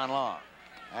by John Long.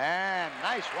 And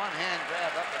nice one-hand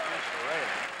grab up against the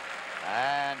railing.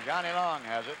 And Johnny Long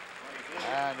has it.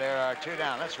 And there are 2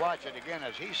 down. Let's watch it again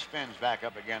as he spins back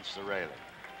up against the railing.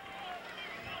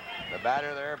 The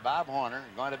batter there, Bob Horner,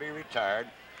 going to be retired.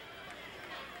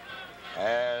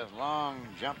 As Long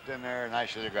jumped in there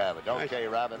nicely to grab it. Okay,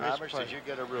 Robin Roberts, did you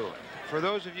get a ruling? For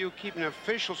those of you keeping an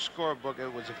official scorebook,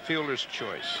 it was a fielder's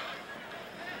choice.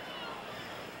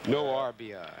 No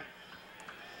RBI.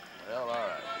 Well, all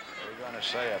right. We're going to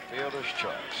say a fielder's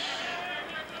choice.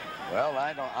 Well,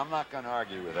 I'm not going to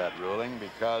argue with that ruling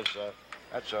because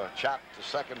that's a chop to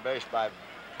second base by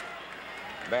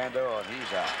Bando, and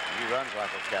he's out. He runs like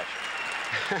a catcher.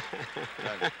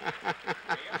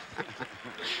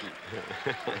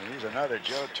 He's another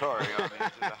Joe Torre on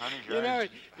the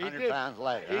 100 pounds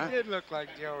lighter. He did look like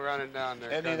Joe running down there.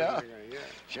 Didn't he, though? Yeah.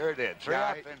 Sure did. 3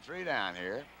 up and 3 down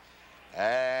here.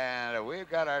 And we've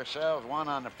got ourselves one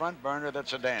on the front burner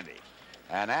that's a dandy.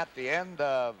 And at the end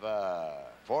of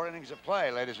 4 innings of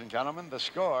play, ladies and gentlemen, the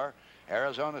score,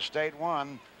 Arizona State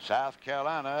 1, South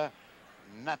Carolina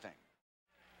nothing.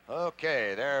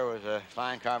 Okay, there was a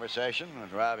fine conversation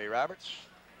with Robbie Roberts.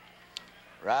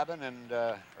 Robin and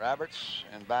Roberts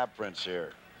and Bob Prince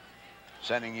here,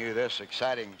 sending you this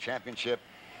exciting championship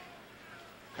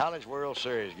College World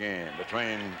Series game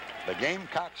between the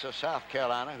Gamecocks of South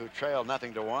Carolina, who trailed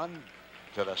 0-1,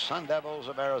 to the Sun Devils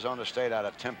of Arizona State out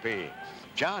of Tempe.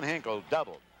 John Hinkle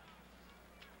doubled.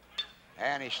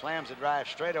 And he slams the drive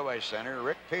straightaway center.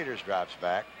 Rick Peters drops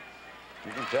back.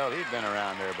 You can tell he'd been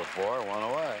around there before, 1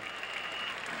 away.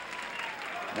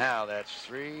 Now that's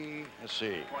 3, let's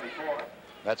see. 24.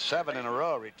 That's 7 in a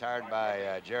row retired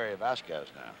by Jerry Vasquez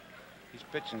now. He's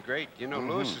pitching great. You know,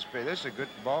 Lewis is pitching. This is a good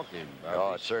ball game, Bob.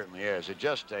 Oh, it certainly is. It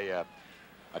just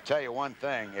I'll tell you one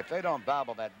thing. If they don't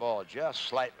bobble that ball just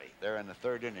slightly, they're in the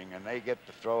 3rd inning, and they get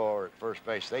the throw over at first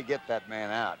base. They get that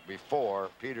man out before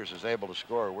Peters is able to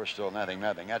score. We're still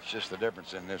 0-0. That's just the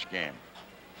difference in this game.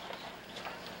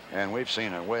 And we've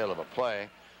seen a whale of a play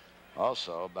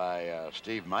also by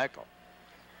Steve Michael.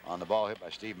 On the ball hit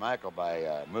by Steve Michael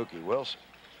by Mookie Wilson.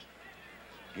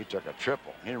 He took a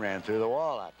triple. He ran through the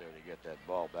wall out there to get that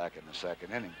ball back in the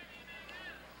 2nd inning.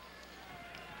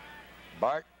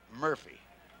 Bart Murphy.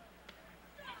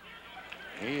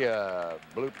 He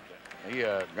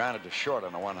grounded to short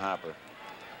on a 1-hopper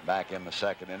back in the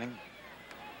 2nd inning.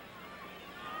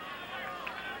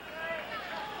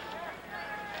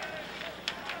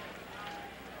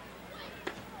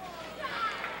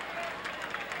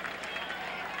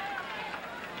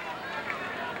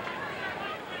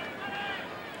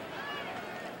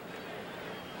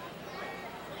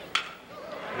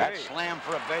 That slam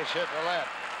for a base hit to left.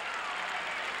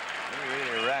 He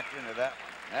really racked into that.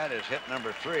 That is hit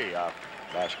number 3 off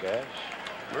Vasquez.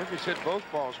 Murphy's hit both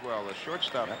balls well. The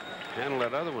shortstop handled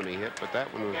that other one he hit, but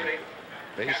that one was a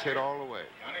base hit all the way.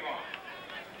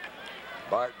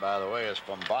 Bart, by the way, is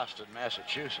from Boston,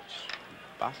 Massachusetts.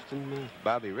 Boston,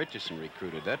 Bobby Richardson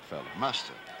recruited that fella. Must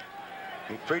have.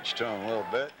 He preached to him a little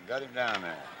bit and got him down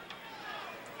there.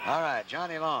 All right,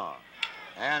 Johnny Long.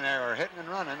 And they were hitting and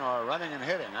running, or running and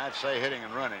hitting. I'd say hitting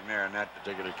and running there in that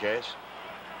particular case.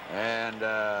 And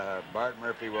Bart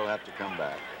Murphy will have to come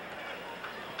back.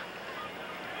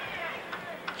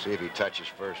 See if he touches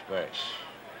first base.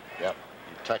 Yep,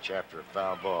 you touch after a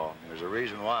foul ball. There's a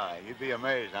reason why. You'd be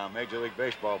amazed how Major League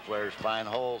Baseball players find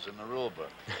holes in the rule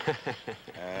book.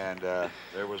 And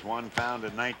there was one found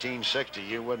in 1960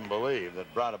 you wouldn't believe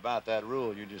that brought about that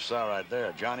rule you just saw right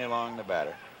there. Johnny Long, the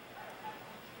batter.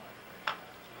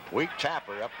 Weak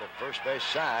tapper up the first base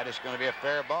side. It's going to be a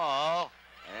fair ball.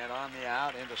 And on the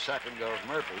out, into second goes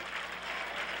Murphy.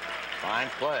 Fine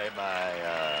play by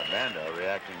Bando,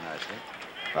 reacting nicely.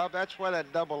 Well, that's why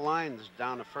that double line is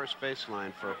down the first base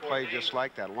line for a play just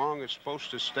like that. Long is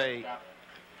supposed to stay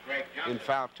in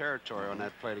foul territory on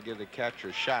that play to give the catcher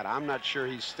a shot. I'm not sure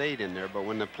he stayed in there, but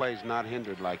when the play's not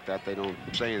hindered like that, they don't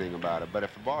say anything about it. But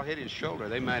if the ball hit his shoulder,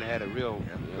 they might have had a real...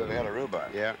 Yeah, could have had a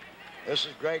rhubarb. Yeah. This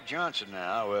is Greg Johnson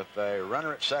now with a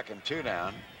runner at second, 2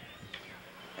 down.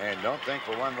 And don't think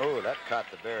for one, oh, that caught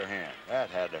the bare hand. That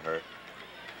had to hurt.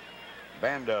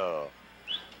 Bando.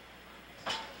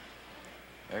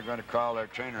 They're going to call their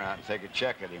trainer out and take a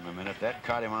check at him a minute. That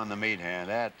caught him on the meat hand.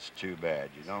 That's too bad.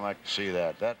 You don't like to see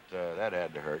that. That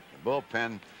had to hurt. The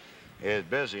bullpen is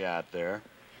busy out there.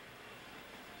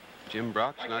 Jim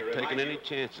Brock's not taking any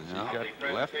chances. No. He's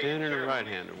got left-hander and a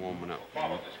right-hander warming up.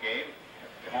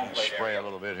 Spray a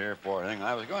little bit here for a thing.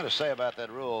 I was going to say about that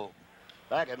rule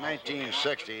Back in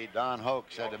 1960, Don Hoke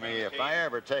said to me, if I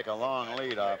ever take a long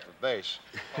lead off the base,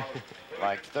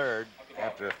 like third,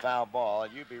 after a foul ball,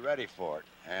 you be ready for it.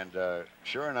 And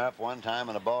sure enough, one time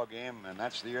in a ball game, and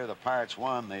that's the year the Pirates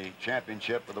won the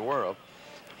championship of the world,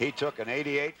 he took an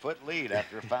 88-foot lead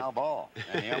after a foul ball.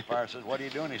 And the umpire says, what are you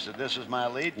doing? He said, this is my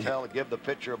lead. Give the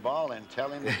pitcher a ball and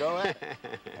tell him to go at it.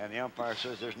 And the umpire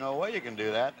says, there's no way you can do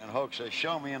that. And Hoke says,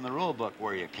 show me in the rule book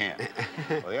where you can't.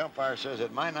 Well, the umpire says,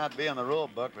 it might not be in the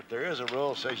rule book, but there is a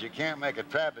rule that says you can't make a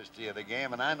travesty of the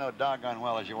game. And I know doggone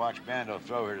well, as you watch Bando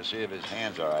throw here to see if his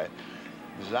hand's all right,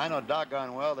 he says, I know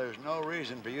doggone well there's no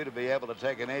reason for you to be able to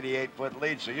take an 88-foot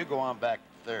lead, so you go on back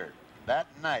to third. That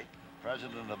night,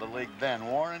 president of the league then,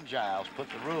 Warren Giles, put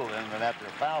the rule in that after a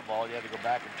foul ball, you had to go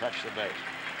back and touch the base.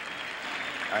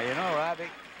 Now, you know, Robbie,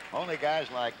 only guys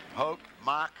like Hoke,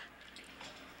 Mock,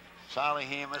 Solly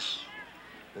Hemus,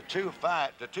 the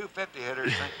 250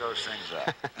 hitters think those things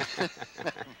up.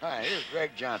 All right, here's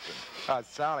Greg Johnson.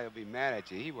 Solly will be mad at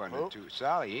you. He wasn't a two.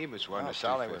 Solly Hemus wasn't a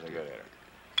Solly was a good hitter.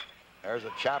 There's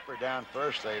a chopper down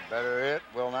first. They better hit,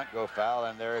 will not go foul,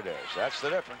 and there it is. That's the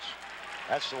difference.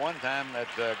 That's the one time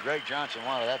that Greg Johnson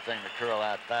wanted that thing to curl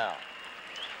out foul.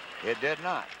 It did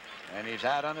not, and he's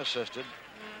out unassisted.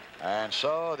 And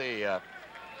so the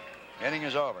inning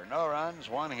is over. No runs,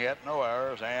 one hit, no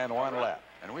errors, and one left.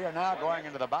 And we are now going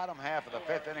into the bottom half of the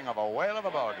fifth inning of a whale of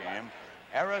a ball game.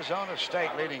 Arizona State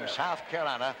leading South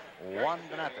Carolina 1-0.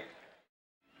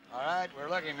 All right, we're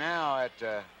looking now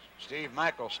at Steve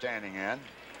Michael standing in.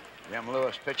 Jim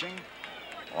Lewis pitching.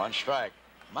 One strike.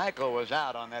 Michael was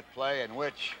out on that play in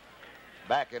which,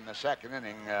 back in the second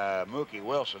inning, Mookie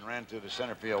Wilson ran through the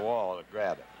center field wall to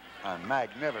grab it. A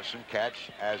magnificent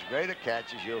catch, as great a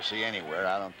catch as you'll see anywhere.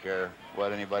 I don't care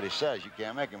what anybody says. You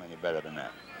can't make him any better than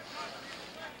that.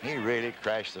 He really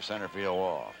crashed the center field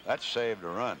wall. That saved a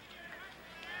run.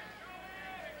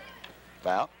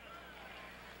 Foul.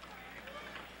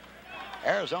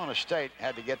 Arizona State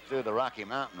had to get through the Rocky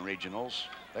Mountain regionals.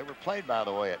 They were played, by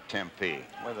the way, at Tempe.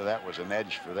 Whether that was an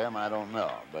edge for them, I don't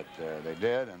know. But they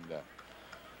did, and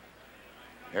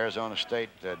Arizona State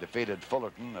defeated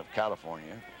Fullerton of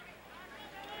California.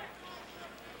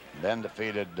 Then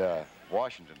defeated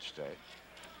Washington State.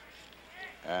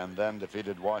 And then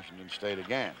defeated Washington State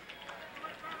again.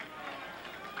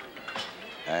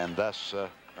 And thus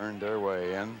earned their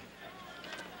way in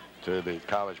to the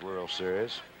College World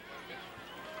Series.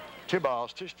 2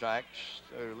 balls, 2 strikes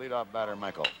to leadoff batter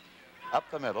Michael. Up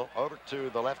the middle, over to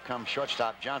the left comes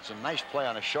shortstop Johnson. Nice play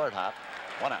on a short hop.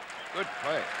 1 out. Good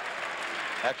play.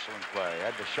 Excellent play.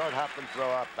 Had to short hop and throw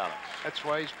out balance. That's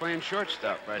why he's playing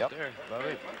shortstop right there,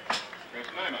 Bobby.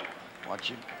 Watch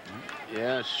him.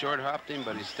 Yeah, short hopped him,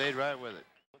 but he stayed right with it.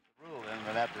 Put the rule in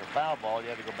that after a foul ball, you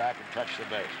had to go back and touch the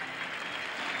base.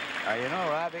 Now, you know,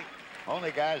 Robbie,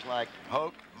 only guys like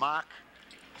Hoke, Mock,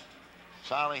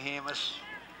 Solly Hemus,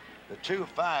 the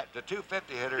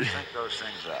 250 hitters think those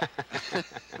things up.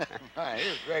 All right,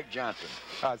 here's Greg Johnson.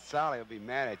 Solly will be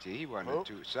mad at you. He wasn't a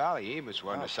two. Solly Hemus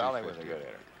wasn't a Solly was a good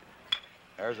hitter.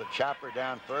 There's a chopper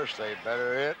down first. They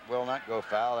better hit, will not go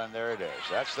foul, and there it is.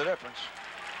 That's the difference.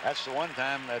 That's the one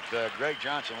time that Greg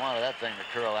Johnson wanted that thing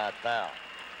to curl out foul.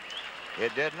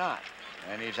 It did not,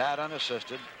 and he's out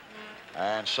unassisted.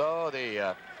 And so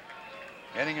the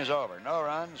inning is over. No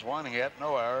runs, 1 hit,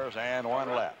 no errors, and 1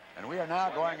 left. And we are now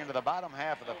going into the bottom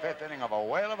half of the fifth inning of a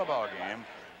whale of a ball game.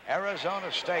 Arizona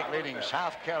State leading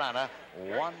South Carolina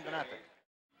 1-0.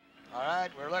 All right,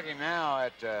 we're looking now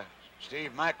at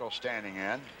Steve Michael standing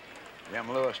in.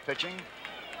 Jim Lewis pitching.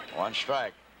 1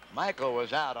 strike. Michael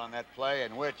was out on that play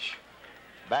in which,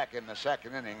 back in the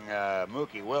second inning,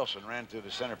 Mookie Wilson ran through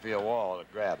the center field wall to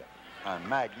grab it. A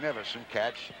magnificent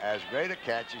catch, as great a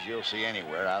catch as you'll see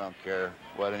anywhere. I don't care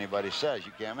what anybody says.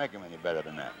 You can't make him any better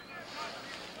than that.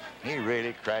 He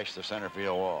really crashed the center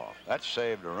field wall. That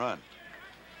saved a run.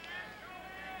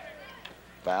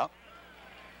 Foul.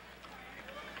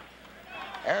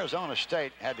 Arizona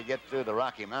State had to get through the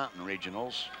Rocky Mountain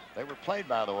regionals. They were played,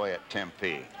 by the way, at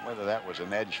Tempe. Whether that was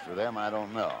an edge for them, I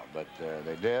don't know. But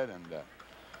they did, and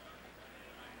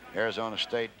Arizona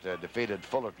State defeated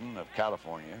Fullerton of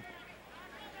California.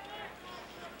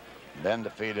 Then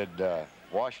defeated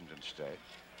Washington State.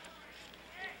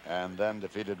 And then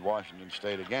defeated Washington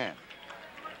State again.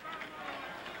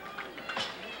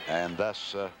 And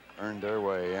thus earned their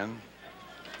way in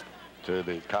to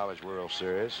the College World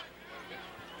Series.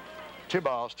 2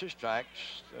 balls, 2 strikes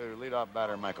to leadoff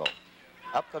batter Michael.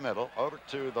 Up the middle, over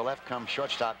to the left comes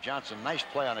shortstop Johnson. Nice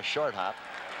play on a short hop.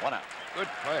 1 out. Good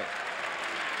play.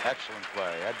 Excellent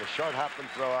play. Had to short hop and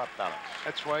throw out balance.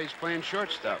 That's why he's playing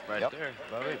shortstop right there,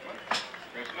 Bobby.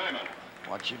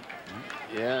 Watch it.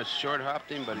 Yeah, short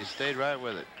hopped him, but he stayed right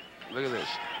with it. Look at this.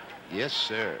 Yes,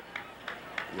 sir.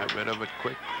 Got rid of it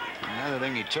quick. Another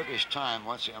thing, he took his time.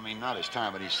 I mean, not his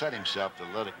time, but he set himself to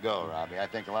let it go, Robbie. I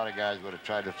think a lot of guys would have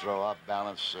tried to throw off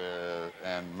balance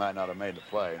and might not have made the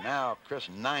play. Now, Chris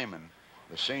Nyman,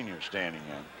 the senior, standing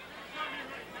in.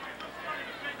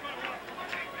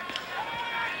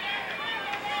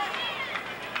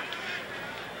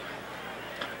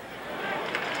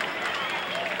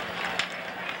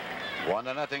 One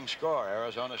to nothing score.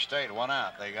 Arizona State, 1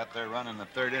 out. They got their run in the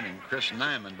 3rd inning. Chris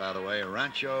Nyman, by the way,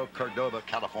 Rancho Cordova,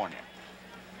 California.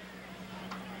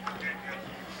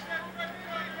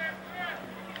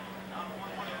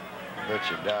 I bet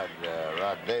you Doug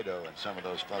Rod Beto and some of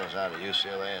those fellows out of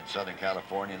UCLA and Southern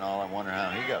California and all, I wonder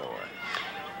how he got away.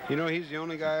 You know, he's the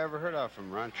only guy I ever heard of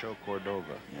from Rancho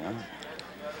Cordova. Yeah.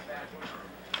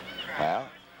 Well,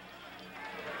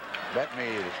 bet me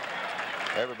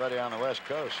everybody on the West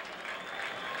Coast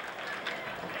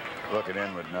looking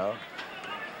in would know.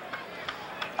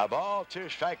 A ball, 2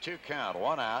 strike, 2 count,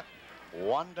 1 out,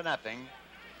 1 to nothing.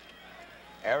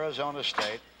 Arizona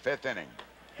State, 5th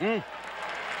inning.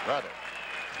 Brother,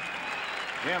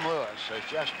 Jim Lewis has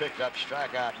just picked up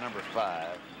strikeout number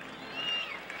 5.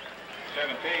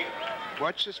 17.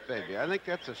 Watch this, baby. I think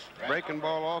that's a breaking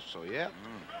ball also, yeah.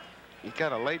 He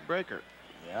got a late breaker.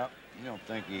 Yeah, you don't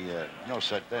think he, no,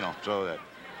 said they don't throw that.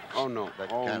 Oh, no.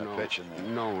 That oh, kind no. of pitch in the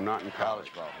No, not in college.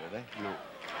 college ball, do they? No.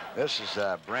 This is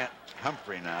Brent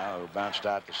Humphrey now, who bounced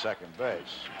out to second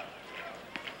base.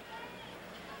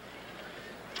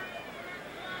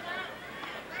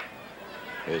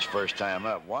 His first time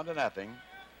up, 1 to nothing.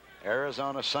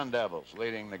 Arizona Sun Devils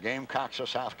leading the Gamecocks of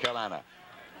South Carolina.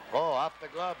 Oh, off the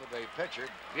glove of the pitcher.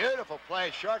 Beautiful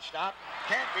play, shortstop.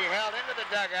 Can't be held into the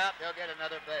dugout. They'll get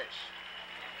another base.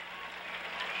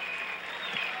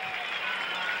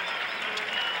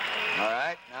 All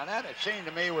right, now that, it seemed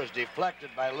to me, was deflected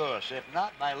by Lewis. If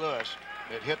not by Lewis,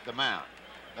 it hit the mound.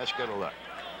 Let's get a look.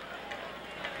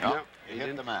 No, Yep, it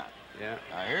hit the mound. Yeah.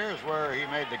 Now here's where he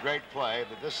made the great play,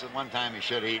 but this is the one time he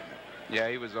should have eaten it. Yeah,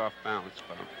 he was off balance,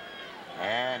 Bob.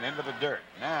 And into the dirt.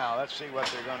 Now let's see what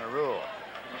they're going to rule.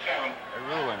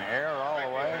 They're ruling air all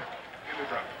the way.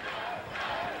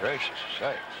 Gracious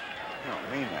sakes. You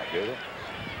don't mean that, do they?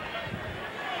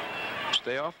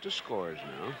 Stay off the scores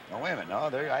now. No, wait a minute. No,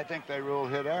 I think they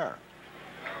ruled hit error.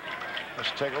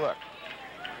 Let's take a look.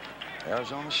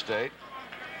 Arizona State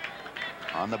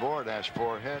on the board has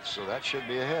 4 hits, so that should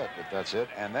be a hit, but that's it,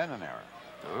 and then an error.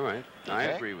 All right. I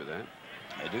Okay. agree with that.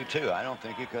 I do too. I don't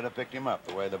think he could have picked him up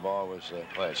the way the ball was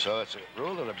played. So it's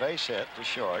ruled a base hit to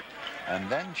short, and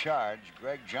then charged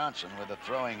Greg Johnson with a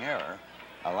throwing error,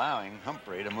 allowing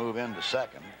Humphrey to move into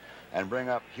second and bring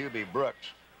up Hubie Brooks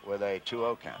with a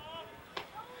 2-0 count.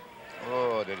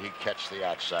 Oh, did he catch the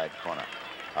outside corner?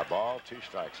 A ball, 2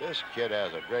 strikes. This kid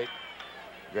has a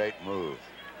great move.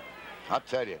 I'll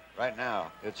tell you, right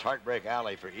now, it's heartbreak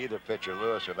alley for either pitcher,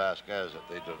 Lewis or Vasquez, if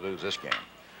they lose this game.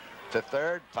 To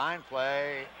third, fine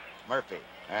play, Murphy,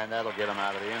 and that'll get him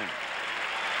out of the inning.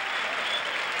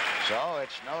 So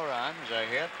it's no runs, a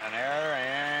hit, an error,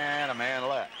 and a man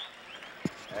left.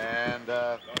 And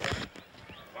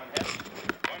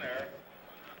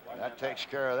that takes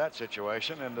care of that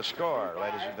situation. And the score,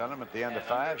 ladies and gentlemen, at the end of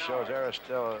 5 shows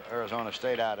Arizona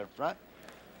State out in front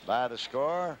by the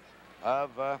score of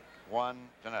 1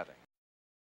 to nothing.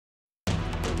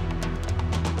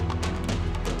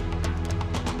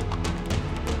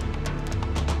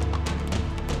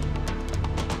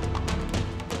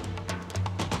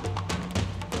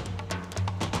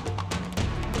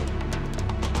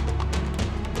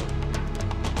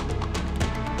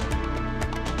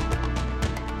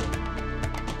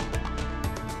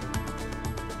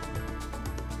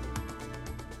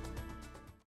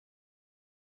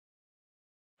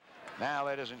 Now,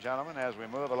 ladies and gentlemen, as we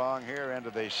move along here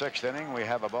into the 6th inning, we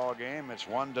have a ball game. It's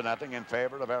 1 to nothing in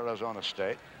favor of Arizona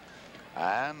State.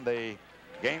 And the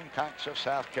Gamecocks of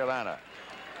South Carolina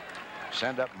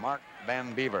send up Mark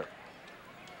Van Beaver.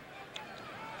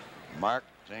 Mark,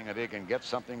 seeing if he can get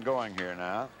something going here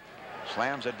now.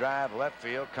 Slams a drive left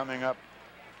field, coming up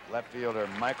left fielder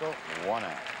Michael, 1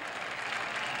 out.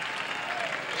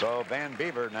 So Van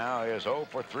Beaver now is 0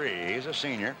 for 3. He's a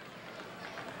senior.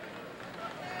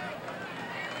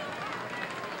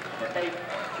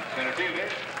 Center fielder,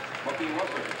 Mookie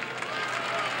Wilson.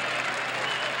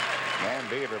 Van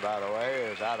Beaver, by the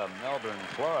way, is out of Melbourne,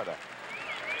 Florida.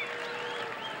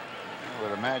 I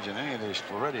would imagine any of these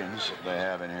Floridians that they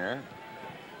have in here,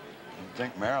 you'd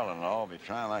think Maryland will all be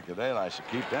trying like the daylights to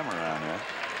keep them around here.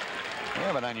 We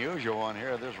have an unusual one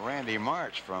here. This Randy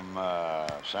March from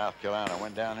South Carolina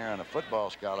went down there on a football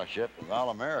scholarship with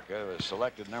All-America. Was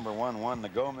selected #1, won the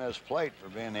Gomez Plate for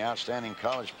being the outstanding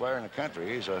college player in the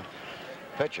country. He's a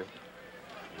pitcher.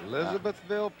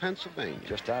 Elizabethville, Pennsylvania.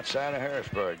 Just outside of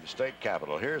Harrisburg, the state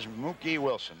capital. Here's Mookie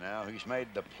Wilson now. He's made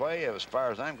the play, as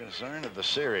far as I'm concerned, of the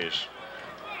series.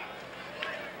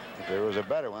 If there was a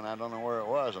better one, I don't know where it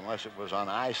was, unless it was on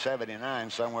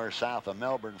I-79 somewhere south of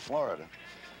Melbourne, Florida.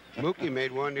 Mookie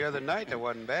made one the other night that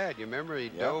wasn't bad. You remember he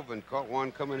dove and caught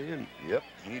one coming in. Yep,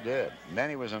 he did. And then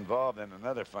he was involved in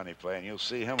another funny play, and you'll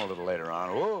see him a little later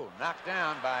on. Whoa, knocked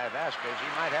down by Vasquez.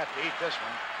 He might have to eat this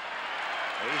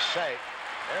one. He's safe.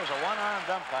 There's a one-armed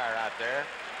umpire out there.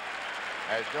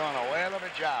 He's doing a whale of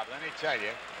a job, let me tell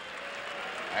you.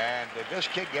 And did this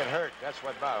kid get hurt? That's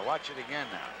what bothered. Watch it again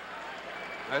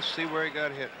now. Let's see where he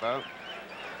got hit, Bob.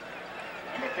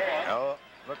 Oh,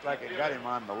 looked like it got him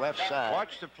on the left side.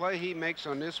 Watch the play he makes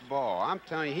on this ball. I'm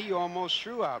telling you, he almost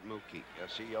threw out Mookie.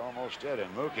 Yes, he almost did,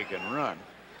 and Mookie can run.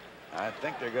 I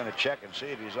think they're going to check and see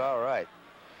if he's all right.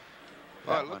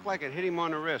 Well, it looked like it hit him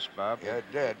on the wrist, Bob. Yeah,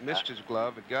 it did. It missed his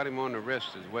glove. It got him on the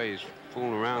wrist the way he's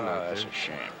fooling around out there. That's a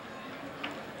shame.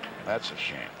 That's a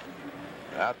shame.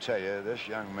 I'll tell you, this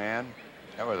young man,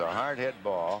 that was a hard-hit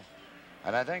ball.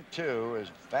 And I think, too, as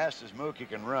fast as Mookie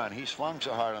can run, he swung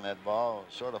so hard on that ball,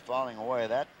 sort of falling away.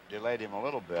 That delayed him a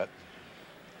little bit.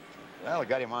 Well, it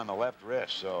got him on the left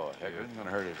wrist, so it isn't going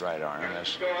to hurt his right arm.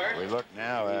 We look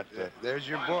now at... There's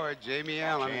your boy, Jamie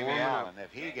Allen. Jamie Allen.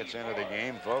 If he gets into the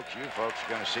game, folks, you folks are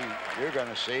going to see, you're going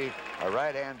to see a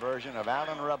right-hand version of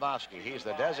Alan Hrabosky. He's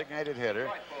the designated hitter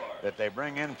that they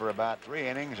bring in for about 3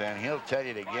 innings, and he'll tell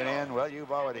you to get in. Well,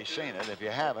 you've already seen it. If you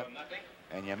haven't,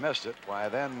 and you missed it, why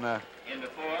then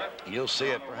you'll see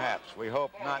it perhaps. We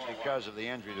hope not because of the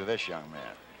injury to this young man.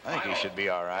 I think he should be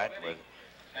all right. With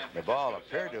the ball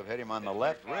appeared to have hit him on the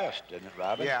left wrist, didn't it,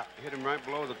 Robin? Yeah, hit him right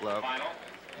below the glove.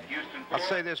 I'll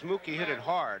say this, Mookie hit it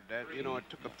hard. That, you know, it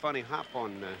took a funny hop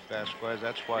on Vasquez.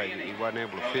 That's why he wasn't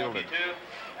able to field it.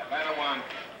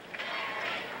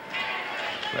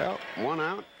 Well, 1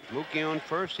 out. Mookie on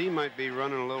first. He might be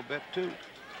running a little bit, too.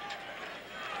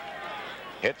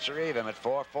 Hits are even at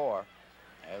 4-4.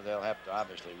 They'll have to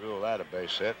obviously rule that a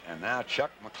base hit. And now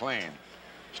Chuck McLean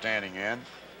standing in.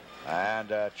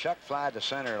 And Chuck flied to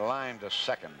center, line to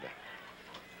second.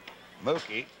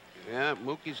 Mookie. Yeah,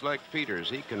 Mookie's like Peters.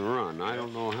 He can run. I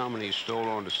don't know how many he stole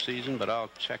on the season, but I'll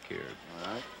check here.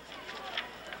 All right.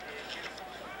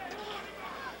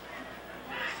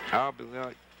 I'll be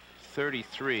like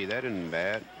 33. That isn't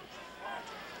bad.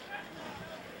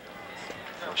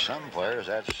 For some players,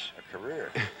 that's a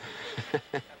career.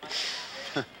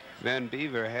 Van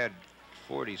Beaver had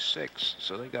 46,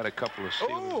 so they got a couple of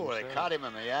steals. Oh, they caught him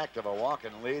in the act of a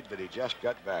walking lead, but he just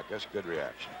got back. That's a good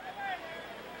reaction.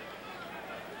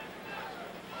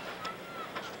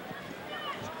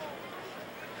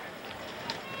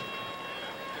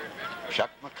 Chuck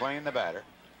McLean, the batter,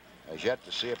 has yet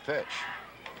to see a pitch.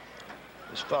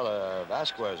 This fella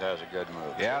Vasquez has a good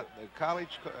move. Yeah, the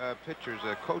college pitchers,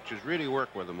 coaches really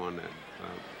work with them on that.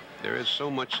 There is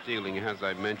so much stealing, as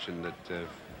I mentioned, that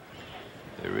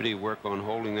they really work on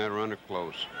holding that runner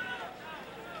close.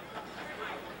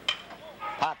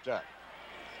 Popped up.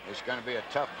 It's going to be a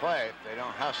tough play if they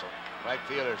don't hustle. Right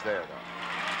fielder's there,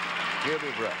 though.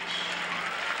 Hubie Brooks.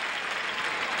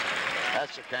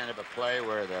 That's the kind of a play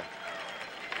where the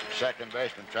second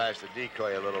baseman tries to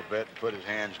decoy a little bit and put his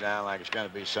hands down like it's going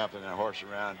to be something and horse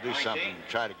around, do something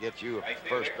to try to get you, a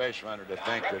first base runner, to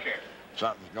think that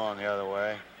something's going the other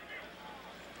way.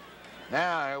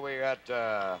 Now, here we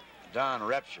got Don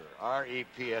Repsher,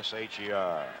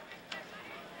 R-E-P-S-H-E-R.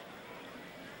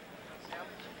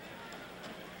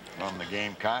 From the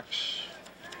Gamecocks.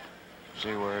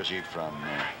 See, where is he from?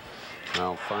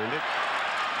 I'll find it.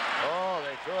 Oh,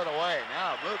 they threw it away.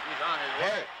 Now Mookie's on his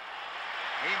way.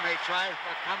 He may try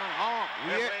for coming home.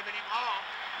 They're waving him home.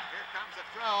 Here comes the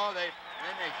throw. Then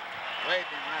they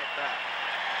waved him right back.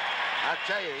 I'll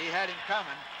tell you, he had him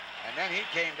coming, and then he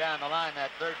came down the line, that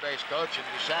third base coach, and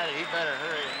decided he better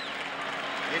hurry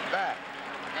and get back.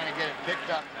 We're going to get it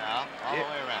picked up now, all the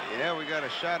way around. Yeah, we got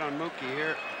a shot on Mookie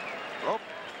here. Oh,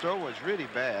 throw was really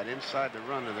bad inside the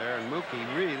runner there, and Mookie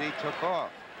really took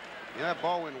off. Yeah, that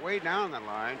ball went way down the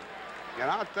line, and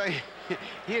I'll tell you,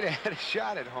 he'd have had a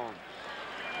shot at home.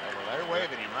 Well, they're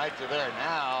waving him right to there.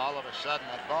 Now, all of a sudden,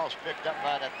 that ball's picked up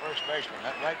by that first baseman.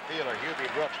 That right fielder, Hubie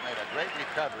Brooks, made a great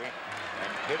recovery and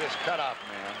hit his cutoff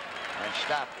man and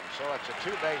stopped him. So it's a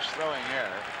two-base throwing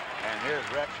error. And here's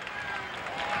Repsher.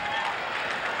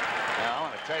 Now, I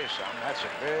want to tell you something. That's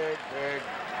a big, big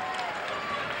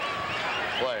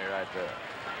play right there.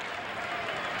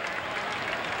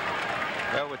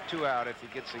 Well, with 2 out, if he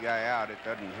gets the guy out, it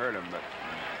doesn't hurt him, but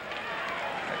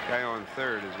that guy on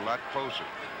third is a lot closer.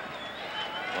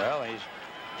 Well,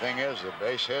 thing is, the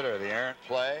base hit or the errant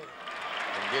play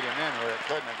can get him in where it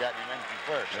couldn't have gotten him in from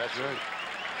first. That's right.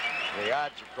 The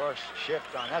odds, of course,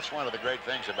 shift on. That's one of the great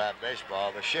things about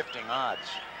baseball, the shifting odds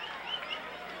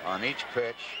on each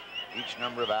pitch, each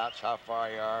number of outs, how far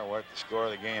you are, what the score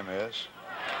of the game is.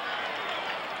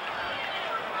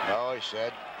 No, he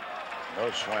said, no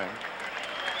swing.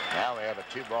 Now we have a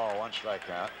 2-ball, 1-strike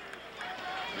count.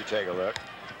 You take a look.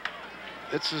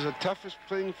 This is the toughest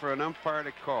thing for an umpire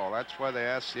to call. That's why they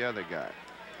asked the other guy.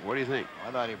 What do you think?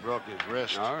 I thought he broke his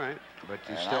wrist. All right, but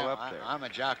he's still up there. I'm a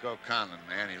Jocko Conlon,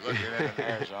 man. He looked at it in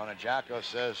Arizona. Jocko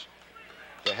says,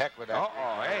 to heck with that.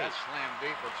 Uh-oh, hey. That's slammed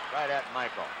deep. It's right at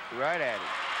Michael. Right at him.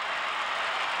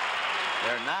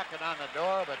 They're knocking on the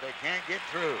door, but they can't get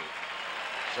through.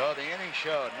 So the inning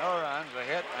showed no runs, a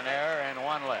hit, an error, and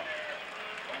 1 left.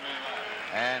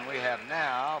 And we have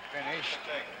now finished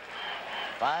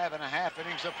 5.5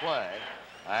 innings of play,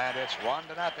 and it's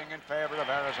 1-0 in favor of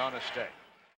Arizona State.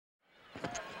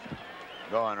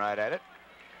 Going right at it.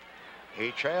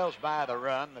 He trails by the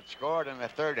run that scored in the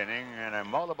 3rd inning in a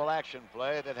multiple action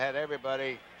play that had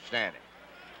everybody standing.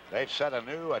 They've set a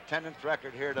new attendance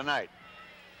record here tonight,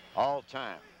 all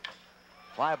time.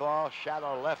 Fly ball,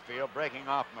 shallow left field, breaking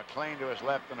off McLean to his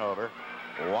left and over.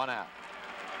 1 out.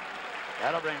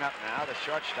 That'll bring up now the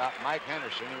shortstop, Mike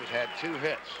Henderson, who's had 2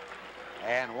 hits.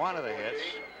 And one of the hits,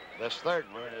 this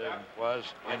 3rd one,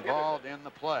 was involved in the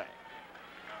play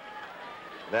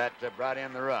that brought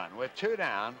in the run. With 2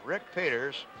 down, Rick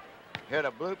Peters hit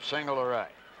a bloop single to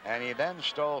right, and he then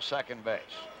stole second base.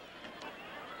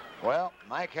 Well,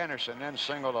 Mike Henderson then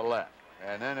singled to left,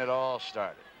 and then it all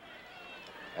started.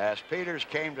 As Peters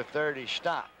came to third, he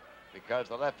stopped because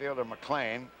the left fielder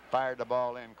McLean fired the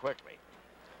ball in quickly.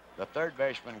 The third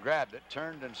baseman grabbed it,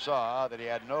 turned and saw that he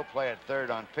had no play at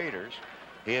third on Peters.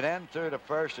 He then threw to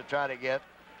first to try to get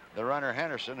the runner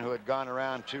Henderson, who had gone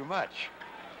around too much.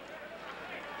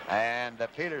 And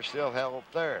Peters still held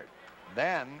third.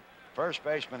 Then first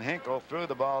baseman Hinkle threw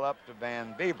the ball up to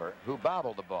Van Beaver, who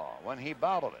bobbled the ball. When he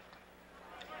bobbled it,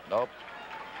 nope,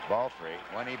 ball free.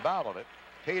 When he bobbled it,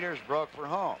 Peters broke for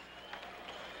home.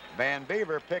 Van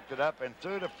Beaver picked it up and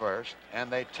threw to first,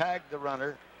 and they tagged the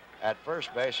runner at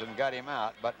first base and got him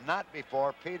out, but not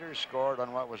before Peters scored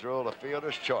on what was ruled a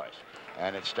fielder's choice.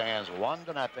 And it stands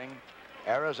 1-0,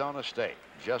 Arizona State,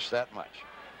 just that much.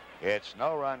 It's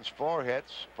no runs, 4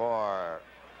 hits for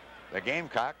the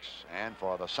Gamecocks, and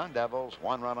for the Sun Devils,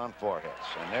 1 run on 4 hits.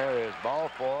 And there is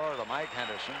ball 4 to Mike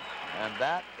Henderson, and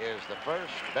that is the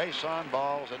first base on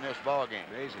balls in this ball game.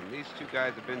 Amazing. These 2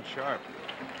 guys have been sharp.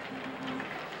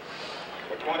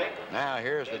 Now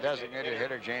here's the designated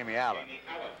hitter, Jamie Allen,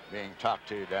 being talked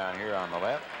to down here on the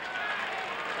left.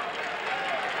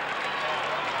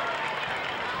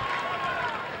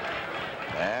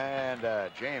 And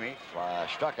Jamie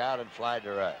struck out and flied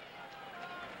to right.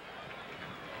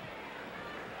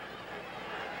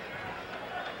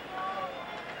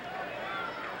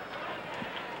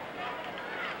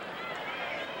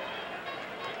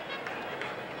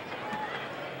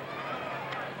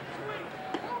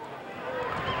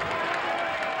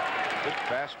 Good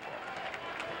fastball.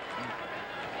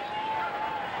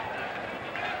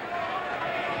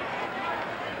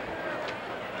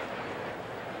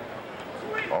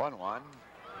 0-1.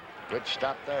 Good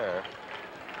stop there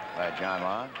by John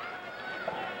Long.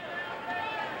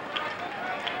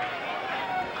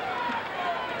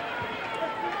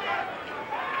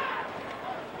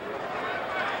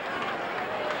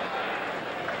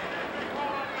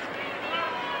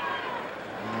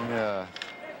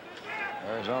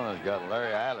 Arizona's got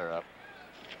Larry Adler up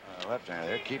left-hander.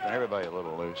 They're keeping everybody a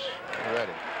little loose. They're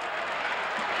ready.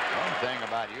 One thing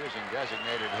about using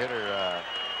designated hitter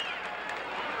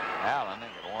Allen, they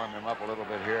can warm him up a little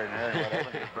bit here and there, and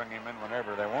whatever, and bring him in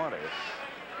whenever they want to.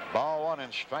 Ball 1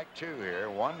 and strike 2 here.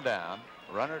 1 down.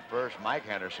 Runner at first, Mike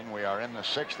Henderson. We are in the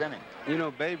 6th inning. You know,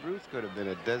 Babe Ruth could have been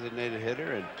a designated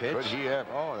hitter and pitched. Could he ever?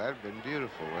 Oh, that'd have been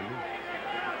beautiful, wouldn't it?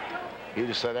 He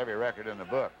just set every record in the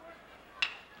book.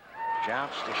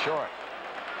 Jumps to short.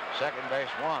 Second base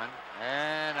 1,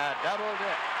 and a double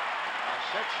dip. A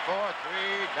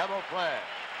 6-4-3 double play.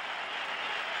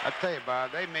 I tell you,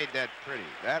 Bob, they made that pretty.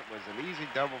 That was an easy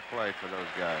double play for those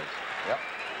guys. Yep.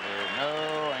 There's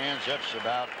no ands, ifs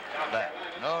about that.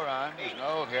 No runs,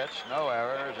 no hits, no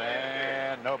errors,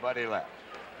 and nobody left.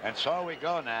 And so we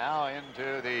go now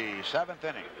into the 7th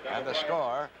inning. And the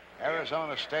score,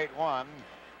 Arizona State 1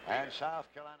 and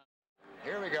South Carolina.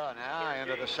 Here we go now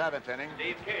into the 7th inning.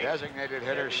 Designated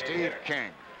hitter Steve King.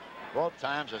 both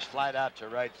times a slide out to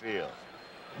right field.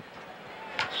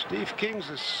 Steve King's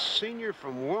a senior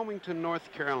from Wilmington,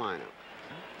 North Carolina.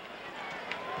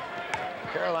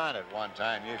 Carolina at one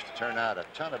time used to turn out a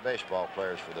ton of baseball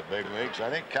players for the big leagues. I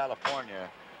think California,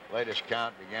 latest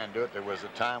count, began to do it. There was a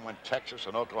time when Texas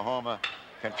and Oklahoma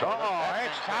controlled it. Oh,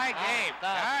 it's tie game.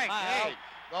 Tie game.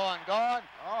 Going.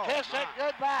 Oh, Kiss it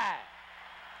goodbye.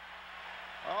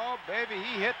 Oh, baby,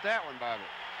 he hit that one, Bobby.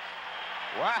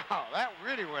 Wow, that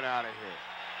really went out of here.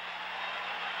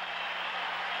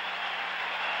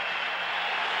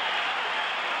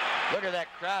 Look at that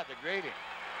crowd, the greeting.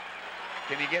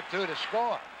 Can he get through to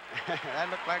score? That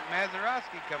looked like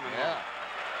Mazeroski coming Yeah. on.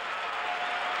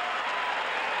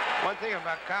 One thing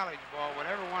about college ball,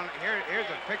 whenever one, here's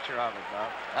a picture of it,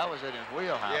 Bob. That was in his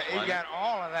wheelhouse. Yeah, he wasn't got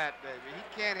all of that, baby. He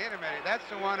can't hit him any. That's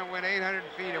the one that went 800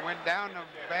 feet. It went down the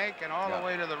bank and all the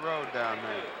way to the road down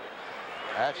there.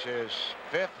 That's his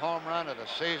 5th home run of the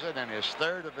season and his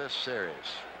 3rd of this series.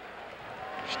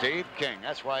 Steve King,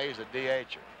 that's why he's a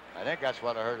DHer. I think that's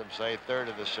what I heard him say, 3rd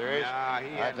of the series. Nah,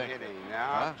 he hadn't hit any.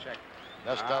 Now, check it.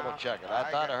 Let's double check it. I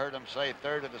thought I heard him say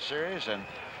 3rd of the series, and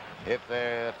if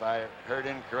I heard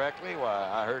incorrectly, well,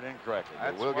 I heard incorrectly.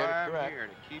 But we'll get it correct. I'm here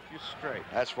to keep you straight.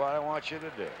 That's what I want you to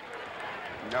do.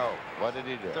 No. What did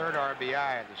he do? 3rd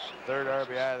RBI of the series. 3rd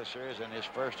RBI of the series and his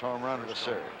 1st home run of the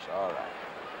series. All right.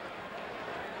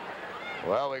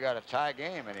 Well, we got a tie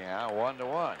game anyhow,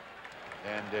 1-1.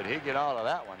 And did he get all of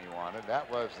that one he wanted? That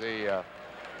was the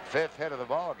 5th hit of the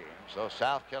ball game. So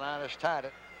South Carolina's tied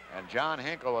it. And John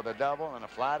Hinkle with a double and a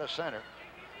fly to center.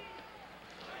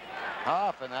 How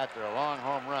often after a long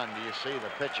home run do you see the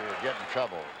pitcher get in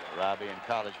trouble, Robbie, in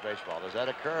college baseball? Does that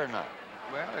occur or not?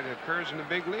 Well, it occurs in the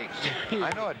big leagues.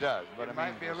 I know it does, but it I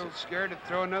mean, might be a little scared to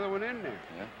throw another one in there.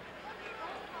 Yeah.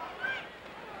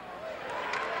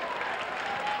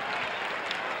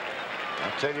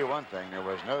 I'll tell you one thing, there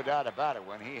was no doubt about it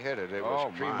when he hit it. It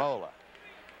was Tremola.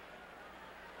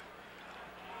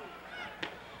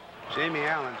 Jamie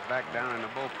Allen's back down in the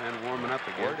bullpen warming up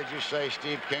again. Where did you say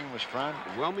Steve King was from?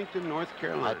 Wilmington, North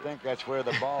Carolina. I think that's where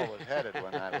the ball was headed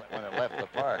when it left the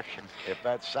park, if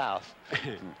that's south.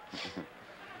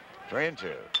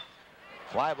 3-2.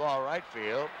 Fly ball right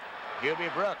field.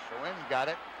 Hubie Brooks, the wind got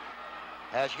it.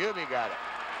 Has Hubie got it?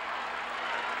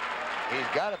 He's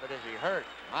got it, but is he hurt?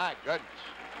 My goodness.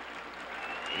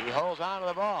 He holds on to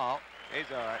the ball. He's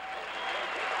all right.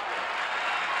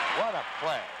 What a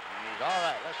play. He's all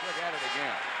right. Let's look at it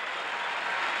again.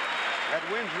 That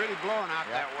wind's really blowing out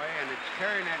that way, and it's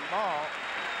carrying that ball.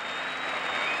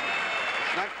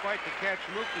 It's not quite the catch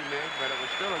Mookie made, but it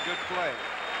was still a good play.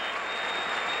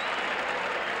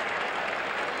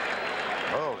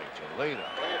 Holy Toledo.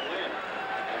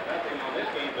 Nothing on this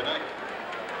game tonight.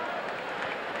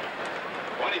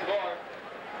 24.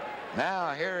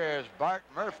 Now here is Bart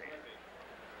Murphy.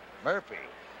 Murphy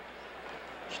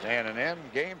standing in.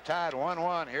 Game tied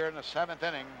 1-1 here in the 7th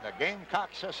inning. The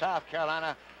Gamecocks of South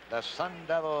Carolina, the Sun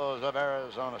Devils of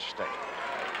Arizona State.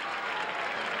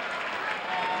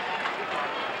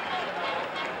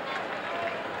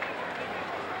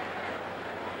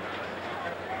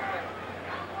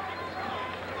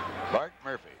 Bart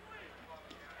Murphy.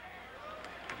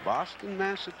 Boston,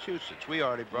 Massachusetts. We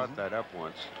already brought that up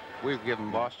once. We've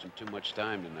given Boston too much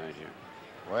time tonight here.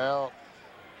 Well,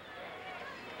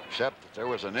 except that there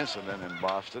was an incident in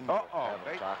Boston. Oh,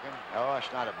 Talking. Oh,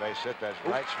 it's not a base hit. That's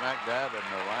right smack dab in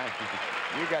the line.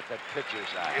 You got that pitcher's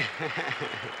eye.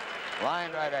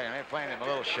 Line right at him. They're playing him a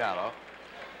little shallow.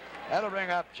 That'll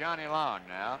bring up Johnny Long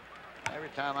now. Every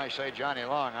time I say Johnny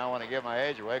Long, I want to give my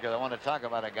age away because I want to talk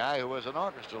about a guy who was an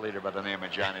orchestra leader by the name of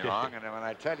Johnny Long. And when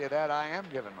I tell you that, I am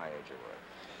giving my age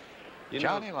away.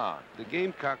 Johnny Long. The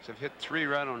Gamecocks have hit 3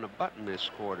 right on the button this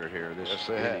quarter here. Yes,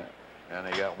 they have. And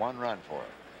they got 1 run for it.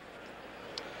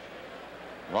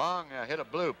 Long hit a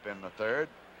bloop in the 3rd.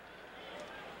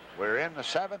 We're in the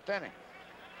 7th inning.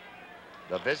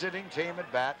 The visiting team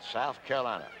at bat, South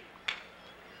Carolina.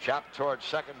 Chopped towards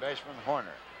second baseman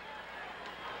Horner.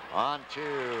 On to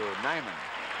Nyman.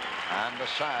 On the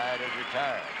side is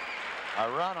retired. A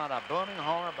run on a booming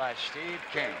homer by Steve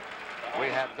King. We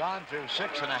have gone through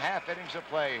 6.5 innings of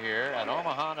play here at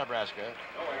Omaha, Nebraska.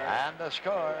 And the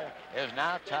score is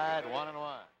now tied 1-1.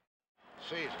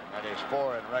 Season, that is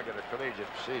 4 in regular collegiate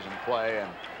season play and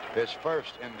his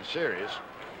first in the series.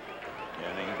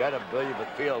 And you got to believe it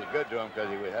feels good to him because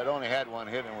he had only had 1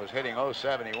 hit and was hitting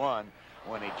 .071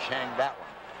 when he changed that one.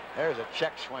 There's a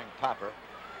check swing popper.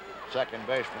 Second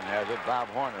baseman has it. Bob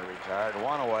Horner retired.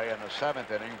 1 away in the 7th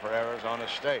inning for Arizona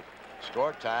State.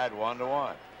 Score tied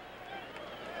 1-1.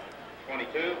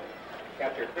 22,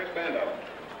 catcher Chris Bando.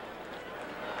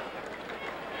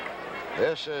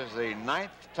 This is the 9th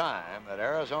time that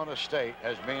Arizona State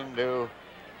has been to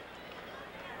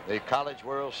the College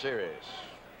World Series.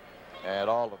 And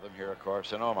all of them here, of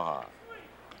course, in Omaha.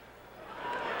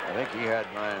 I think he had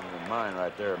mine in mind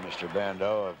right there, Mr.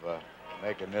 Bando, of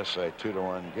making this a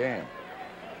 2-to-1 game.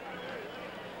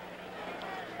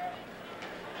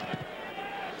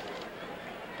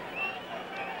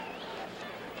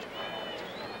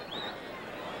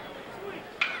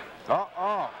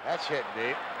 Uh-oh. That's hit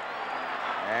deep.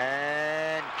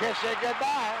 And kiss it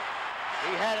goodbye.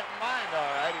 He had it in mind,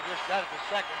 all right. He just got it the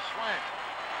second swing.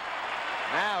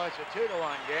 Now it's a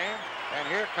 2-to-1 game, and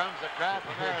here comes the crowd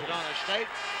from Arizona State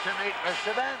to meet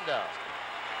Mr. Bando.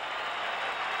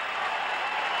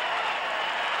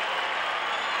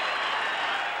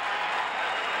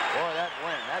 Boy, that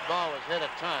wind. That ball was hit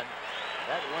a ton.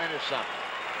 That wind is something.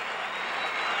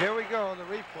 Here we go, the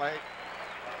replay.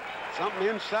 Something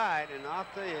inside, and I'll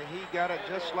tell you, he got it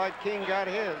just like King got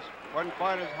his. Wasn't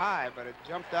quite as high, but it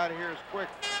jumped out of here as quick.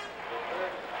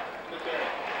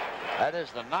 That is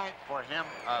the 9th for him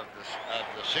of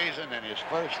the season and his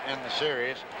first in the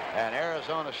series, and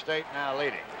Arizona State now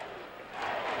leading.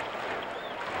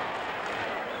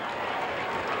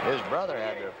 His brother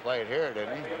had to have played here,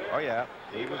 didn't he? Oh, yeah.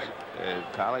 He was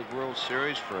College World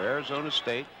Series for Arizona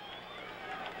State.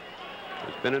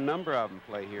 There's been a number of them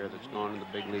play here that's gone to the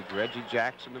big league. Reggie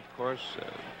Jackson, of course,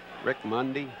 Rick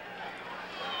Mundy.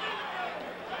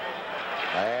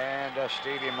 And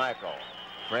Stevie Michael.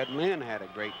 Fred Lynn had a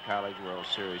great College World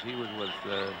Series. He was with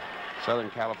Southern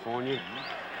California.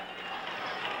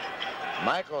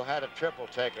 Michael had a triple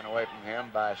taken away from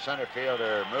him by center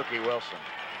fielder Mookie Wilson.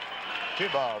 2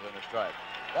 balls and a strike.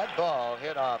 That ball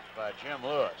hit off Jim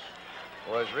Lewis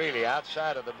was really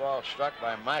outside of the ball struck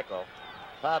by Michael.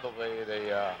 Probably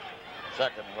the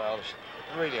second, well,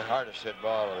 the really hardest hit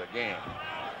ball of the game.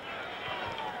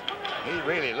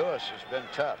 Lewis has been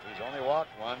tough. He's only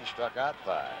walked 1, struck out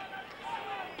 5.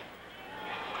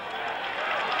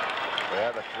 We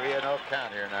have a 3-0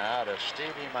 count here now to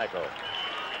Stevie Michael.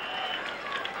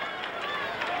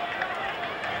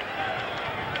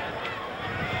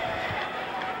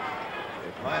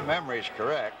 If my memory's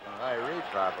correct, and I read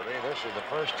properly, this is the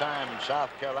first time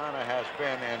South Carolina has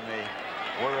been in the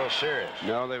World Series.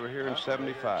 No, they were here in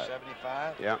 75.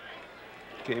 75? Yeah.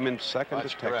 Came in second to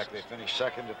That's Texas. correct. They finished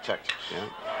second to Texas. Yeah. There's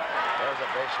a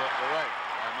base hit to right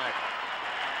by Michael.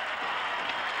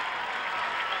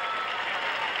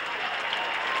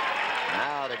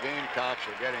 Now the Gamecocks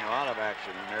are getting a lot of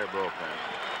action in their bullpen.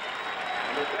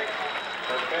 Number 6,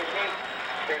 first baseman,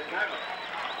 Chris Nyman.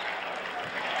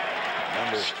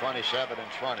 Numbers 27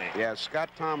 and 20. Yeah, Scott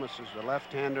Thomas is the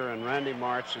left-hander, and Randy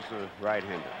March is the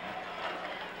right-hander.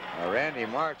 Now, Randy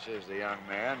March is the young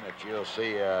man that you'll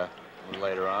see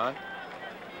later on.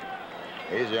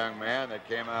 He's a young man that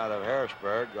came out of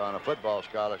Harrisburg on a football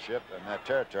scholarship in that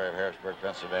territory of Harrisburg,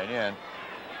 Pennsylvania,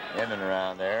 and in and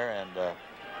around there, and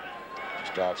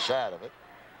just outside of it.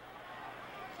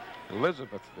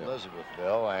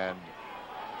 Elizabethville. And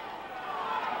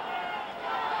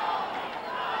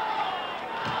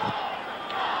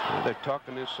well, they're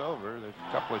talking this over. There's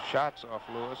a couple of shots off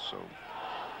Lewis, so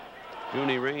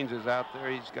Dooney Raines is out there.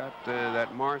 He's got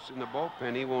that Morris in the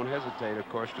bullpen. He won't hesitate, of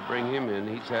course, to bring him in.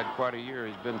 He's had quite a year.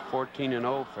 He's been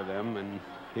 14-0 for them, and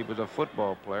he was a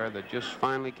football player that just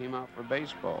finally came out for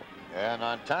baseball. And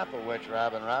on top of which,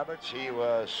 Robin Roberts, he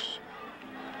was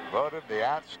voted the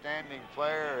outstanding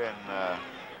player in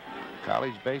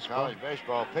college baseball. College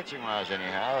baseball, pitching-wise,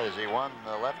 anyhow, as he won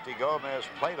the Lefty Gomez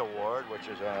Plate Award, which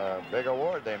is a big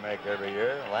award they make every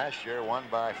year. Last year, won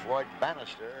by Floyd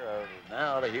Bannister of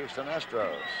now the Houston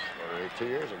Astros. Or 2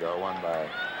 years ago, won by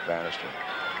Bannister.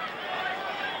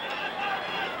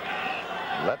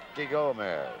 Lefty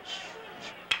Gomez.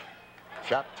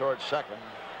 Shot towards second.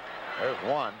 There's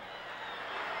one.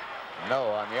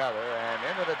 No on the other, and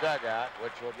into the dugout,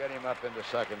 which will get him up into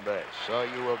second base. So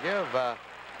you will give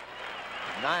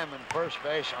Nyman first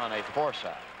base on a force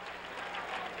out.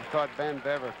 I thought Van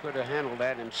Bever could have handled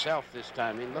that himself this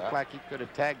time. He looked like he could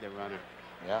have tagged the runner.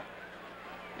 Yeah.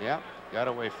 Yeah, got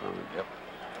away from him. Yep.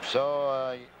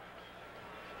 So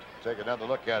take another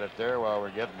look at it there while we're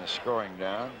getting the scoring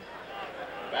down.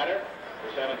 Batter,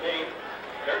 for 17,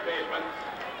 third baseman,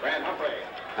 Brand Humphrey.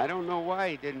 I don't know why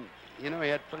he didn't. You know, he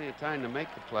had plenty of time to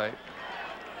make the play.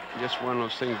 Just one of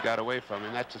those things got away from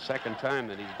him. That's the second time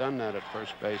that he's done that at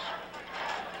first base.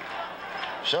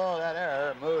 So that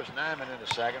error moves Nyman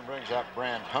into second, brings up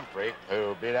Brand Humphrey,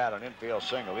 who beat out an infield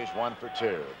single. He's 1 for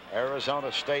 2.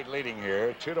 Arizona State leading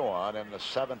here 2-1 in the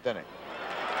 7th inning.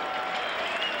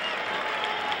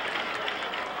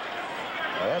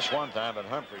 Well, that's one time that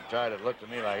Humphrey tried. It looked to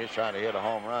me like he's trying to hit a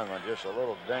home run with just a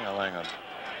little ding-a-ling and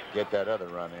get that other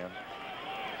run in.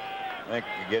 I think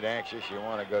you get anxious, you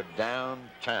want to go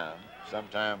downtown,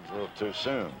 sometimes a little too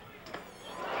soon.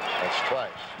 That's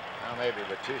twice. Now maybe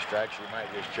with 2 strikes, you might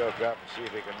just choke up and see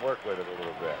if he can work with it a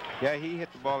little bit. Yeah, he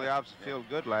hit the ball the opposite field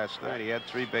good last night. He had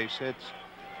 3 base hits.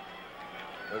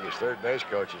 Look, his third base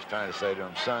coach is trying to say to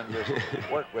him, son,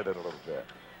 just work with it a little bit.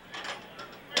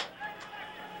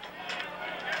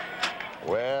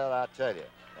 Well, I tell you,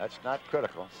 that's not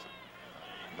critical.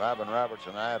 Robin Roberts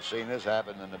and I have seen this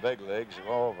happen in the big leagues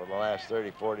over the last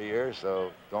 30, 40 years,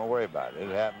 so don't worry about it.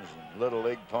 It happens in Little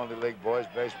League, Pony League, boys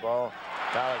baseball,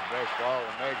 college baseball,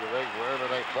 and major leagues, wherever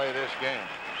they play this game.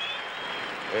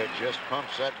 It just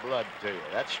pumps that blood to you.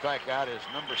 That strikeout is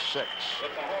number 6.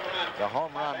 The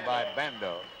home run by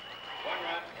Bando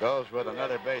goes with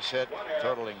another base hit,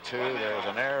 totaling 2. There's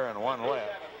an error and 1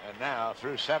 left. And now,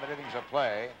 through 7 innings of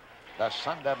play, the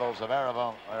Sun Devils of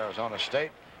Arizona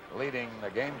State leading the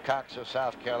Gamecocks of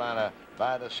South Carolina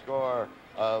by the score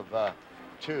of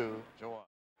 2-1.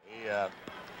 He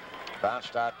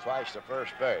bounced out twice to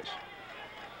first base.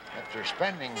 After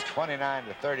spending 29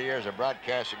 to 30 years of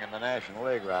broadcasting in the National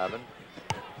League, Robin,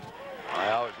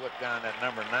 I always look down that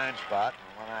number 9 spot,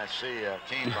 and when I see a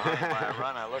team behind my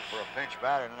run, I look for a pinch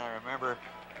batter, and I remember,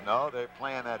 no, they're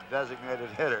playing that designated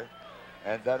hitter,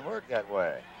 and it doesn't work that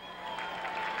way.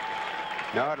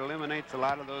 No, it eliminates a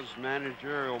lot of those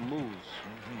managerial moves.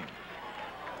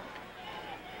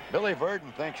 Billy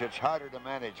Verdon thinks it's harder to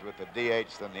manage with the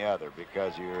DH than the other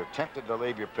because you're tempted to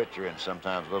leave your pitcher in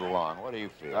sometimes a little long. What do you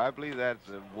feel? I believe that's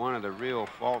one of the real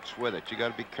faults with it. You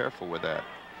got to be careful with that.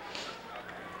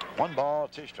 1 ball,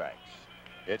 2 strikes.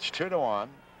 It's 2-1.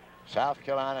 South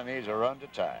Carolina needs a run to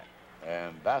tie.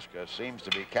 And Vasquez seems to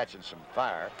be catching some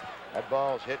fire. That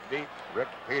ball's hit deep. Rick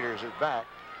Peters is back.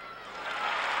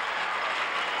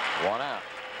 1 out.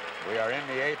 We are in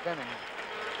the 8th inning.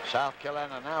 South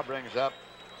Carolina now brings up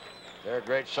their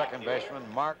great second baseman,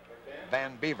 Mark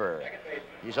Van Bever.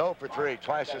 He's 0 for 3,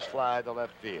 twice his fly to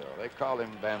left field. They call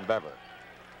him Van Bever.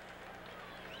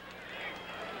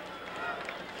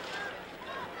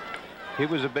 He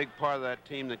was a big part of that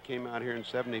team that came out here in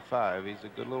 '75. He's a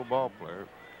good little ball player.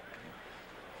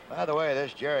 By the way,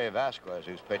 this Jerry Vasquez,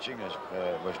 who's pitching,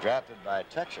 was drafted by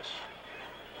Texas.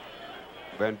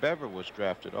 Van Bever was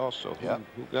drafted also. Yep.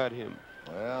 Who got him?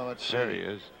 Well, let's see. There he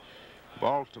is.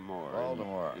 Baltimore.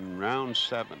 Baltimore. In round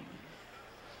 7.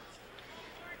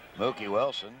 Mookie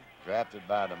Wilson, drafted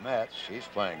by the Mets. He's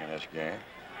playing in this game.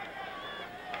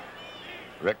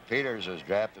 Rick Peters is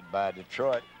drafted by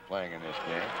Detroit, playing in this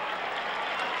game.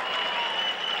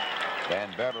 Van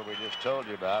Bever, we just told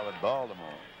you about, with Baltimore.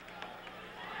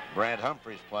 Brant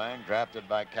Humphreys playing, drafted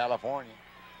by California.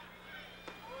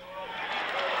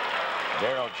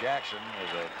 Darrell Jackson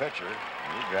is a pitcher.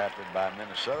 He's drafted by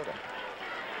Minnesota.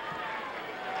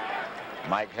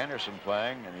 Mike Henderson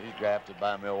playing, and he's drafted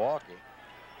by Milwaukee.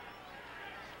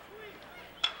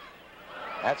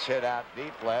 That's hit out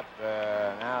deep left.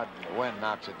 Now the wind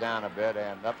knocks it down a bit,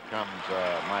 and up comes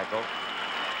Michael.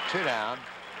 2 down.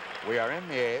 We are in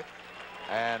the 8th,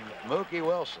 and Mookie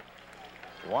Wilson,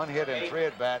 1 hit and 3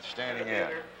 at-bats, standing in.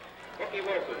 Mookie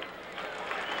Wilson.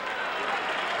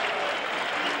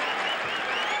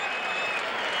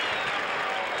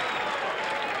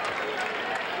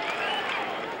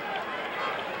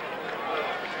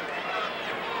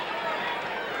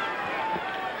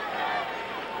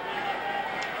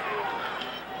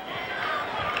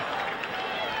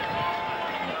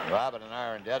 Robin and I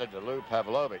are indebted to Lou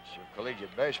Pavlovich of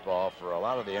Collegiate Baseball for a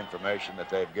lot of the information that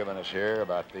they've given us here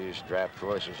about these draft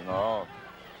choices and all.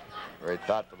 Very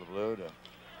thoughtful of Lou to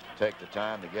take the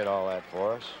time to get all that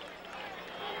for us.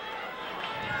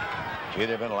 Gee,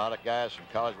 there have been a lot of guys from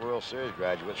College World Series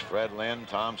graduates. Fred Lynn,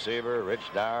 Tom Seaver, Rich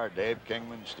Dyer, Dave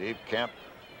Kingman, Steve Kemp,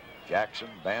 Jackson,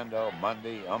 Bando,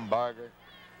 Mundy, Umbarger,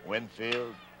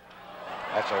 Winfield.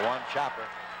 That's a 1 chopper,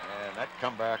 and that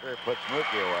comebacker puts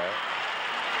Mookie away.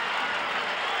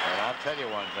 And I'll tell you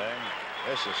one thing,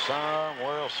 this is some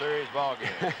World Series ball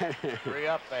game. 3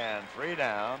 up and 3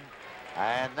 down.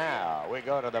 And now we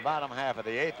go to the bottom half of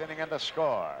the 8th inning and the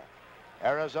score.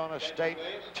 Arizona State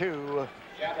 2,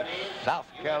 South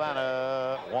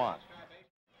Carolina 1.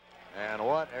 And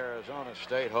what Arizona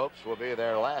State hopes will be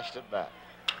their last at bat.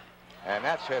 And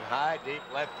that's hit high, deep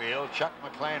left field. Chuck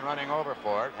McLean running over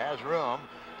for it, has room,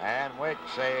 and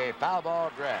waits a foul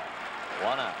ball grab.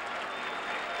 1 out.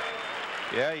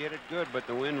 Yeah, he hit it good, but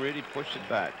the wind really pushed it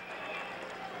back.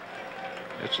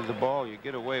 This is the ball you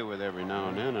get away with every now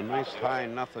and then. A nice high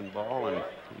nothing ball, and you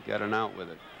got an out with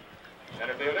it.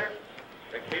 Center fielder,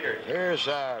 Rick Peters. Here's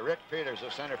Rick Peters, the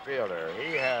center fielder.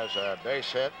 He has a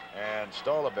base hit and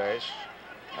stole a base.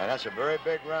 And that's a very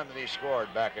big run that he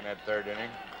scored back in that 3rd inning.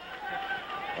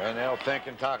 And they'll think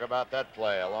and talk about that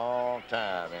play a long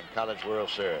time in College World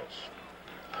Series.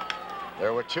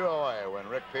 There were 2 away when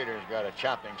Rick Peters got a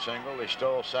chopping single. He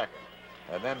stole second.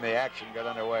 And then the action got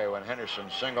underway when Henderson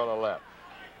singled to left.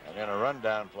 And in a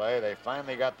rundown play, they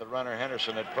finally got the runner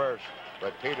Henderson at first,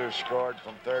 but Peters scored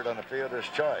from 3rd on the fielder's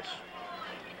choice.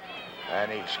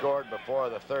 And he scored before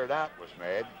the 3rd out was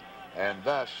made, and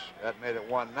thus that made it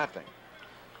 1-0.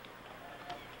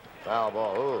 Foul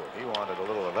ball. Ooh, he wanted a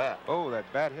little of that. Oh,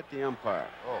 that bat hit the umpire.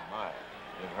 Oh, my.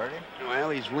 Did it hurt him? Well,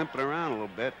 he's limping around a little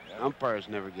bit. Yeah. Umpires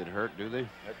never get hurt, do they?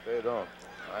 If they don't.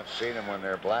 I've seen them when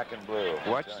they're black and blue.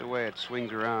 Watch the way it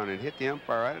swings around and hit the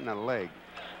umpire right in the leg.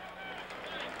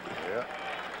 Yeah.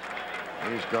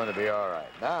 He's going to be all right.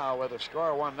 Now, with a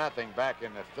score 1-0 back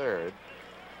in the 3rd,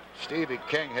 Stevie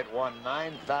King hit one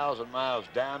 9,000 miles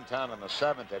downtown in the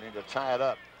 7th inning to tie it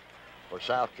up for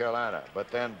South Carolina.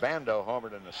 But then Bando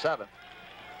homered in the 7th.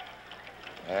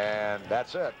 And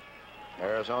that's it.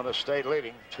 Arizona State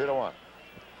leading 2-1.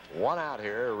 1 out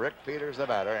here. Rick Peters the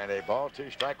batter, and a ball 2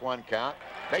 strike 1 count.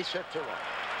 Base hit 2-1.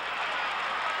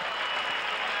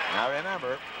 Now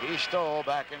remember, he stole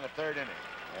back in the 3rd inning.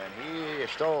 And he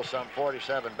stole some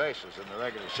 47 bases in the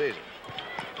regular season.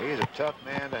 He's a tough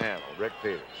man to handle, Rick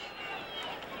Peters.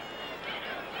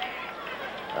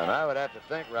 And I would have to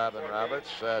think, Robin Roberts,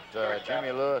 that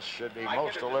Jimmy Lewis should be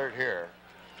most alert here.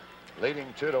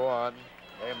 Leading 2-1,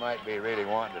 they might be really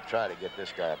wanting to try to get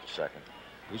this guy up to second.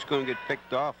 He's going to get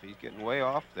picked off. He's getting way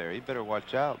off there. He better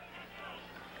watch out.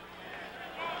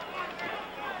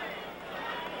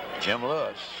 Jim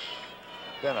Lewis.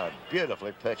 Been a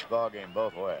beautifully pitched ball game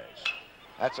both ways.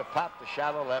 That's a pop to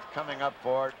shallow left. Coming up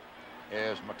for it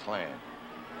is McLean.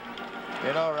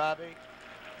 You know, Robbie,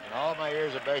 in all my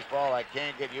years of baseball, I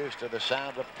can't get used to the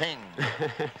sound of ping.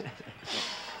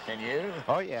 Can you?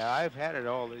 Oh, yeah, I've had it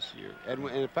all this year. And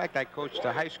in fact, I coached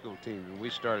a high school team, and we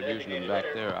started using them back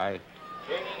there.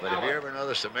 But have you ever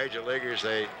noticed the major leaguers,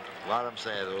 a lot of them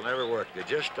say it'll never work. They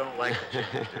just don't like the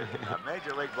change. A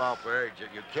major league ball player,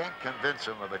 you can't convince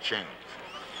them of a change.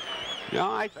 No,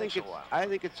 I think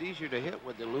it's easier to hit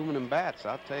with the aluminum bats.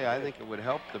 I'll tell you, I think it would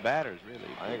help the batters, really.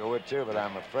 I think it would, too, but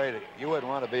I'm afraid you wouldn't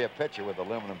want to be a pitcher with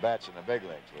aluminum bats in the big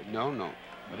leagues, would you? No.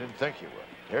 I didn't think you would.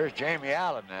 Here's Jamie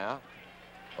Allen now.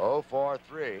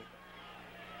 0-4-3.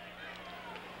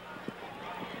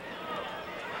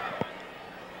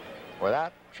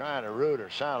 Without trying to root or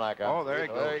sound like I'm... Oh, there he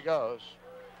goes. There he goes.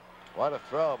 What a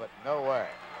throw, but no way.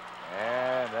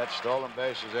 And that stolen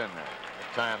base is in there.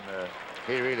 That time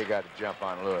he really got to jump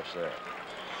on Lewis there.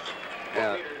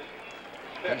 Yeah.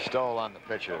 He stole on the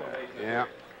pitcher there. Yeah,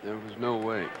 there was no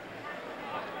way.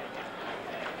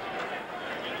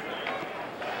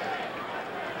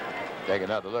 Take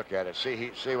another look at it.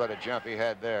 See what a jump he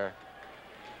had there.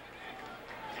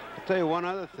 I'll tell you one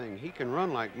other thing. He can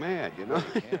run like mad, you know.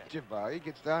 He He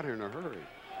gets down here in a hurry.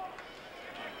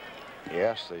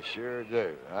 Yes, they sure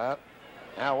do.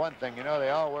 Now, one thing, you know, they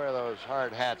all wear those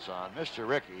hard hats on. Mr.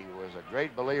 Rickey was a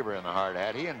great believer in the hard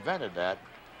hat. He invented that.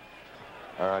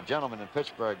 A gentleman in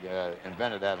Pittsburgh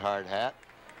invented that hard hat.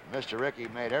 Mr. Rickey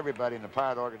made everybody in the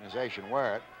Pirate organization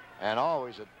wear it, and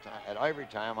always at every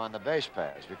time on the base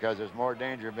paths, because there's more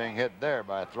danger of being hit there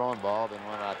by a thrown ball than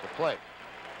one at the plate.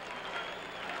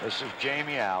 This is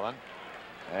Jamie Allen,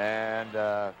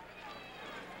 and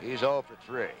he's 0 for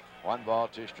 3. 1 ball,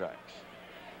 2 strikes.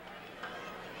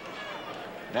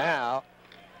 Now,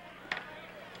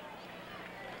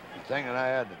 the thing that I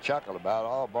had to chuckle about,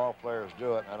 all ball players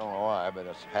do it, and I don't know why, but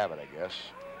it's a habit, I guess.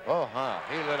 Oh,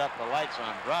 he lit up the lights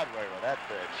on Broadway with that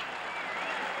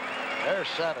pitch. There's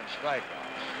 7 strikeouts.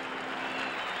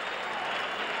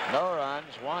 No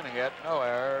runs, 1 hit, no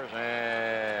errors,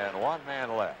 and 1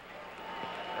 man left.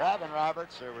 Robin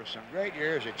Roberts, there were some great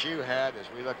years that you had as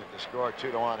we look at the score,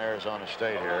 2-1 Arizona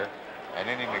State here, an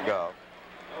inning to go.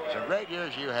 Some great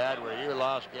years you had where you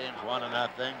lost games 1-0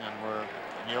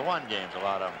 and you won games, a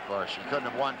lot of them, of course. You couldn't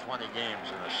have won 20 games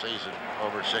in a season,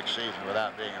 over 6 seasons,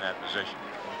 without being in that position.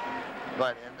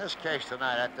 But in this case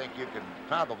tonight, I think you can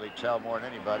probably tell more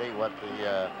than anybody what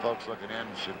the folks looking in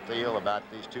should feel about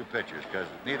these 2 pitchers, because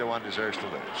neither one deserves to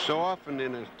lose. So often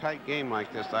in a tight game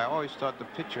like this, I always thought the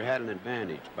pitcher had an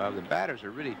advantage. But the batters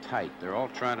are really tight. They're all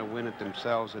trying to win it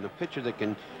themselves. And a pitcher that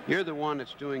can, you're the one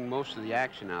that's doing most of the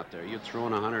action out there. You're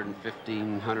throwing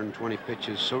 115, 120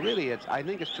 pitches. So really, I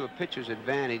think it's to a pitcher's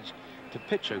advantage to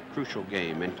pitch a crucial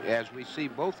game. And as we see,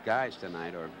 both guys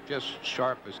tonight are just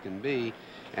sharp as can be.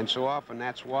 And so often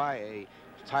that's why a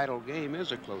title game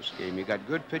is a close game. You got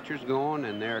good pitchers going,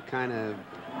 and they're kind of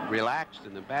relaxed.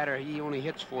 And the batter, he only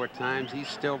hits 4 times. He's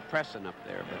still pressing up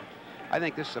there. But I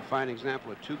think this is a fine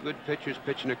example of 2 good pitchers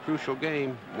pitching a crucial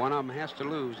game. One of them has to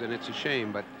lose, and it's a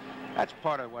shame. But that's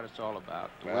part of what it's all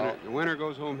about. The winner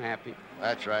goes home happy.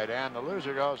 That's right, and the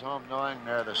loser goes home knowing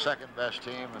they're the second-best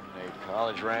team in the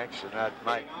college ranks, and that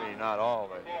might be not all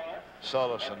the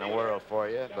solace in the world for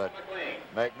you, but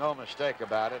make no mistake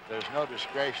about it, there's no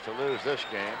disgrace to lose this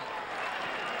game,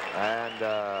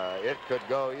 and it could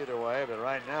go either way, but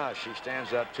right now she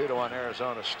stands up 2-1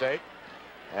 Arizona State,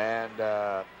 and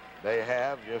they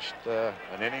have just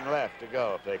an inning left to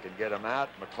go. If they can get them out,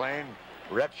 McLean,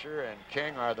 Repsher, and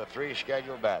King are the 3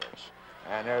 scheduled batters.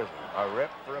 And there's a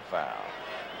rip for a foul.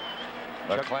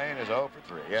 McLean is 0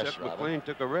 for 3. Yes, Chuck McLean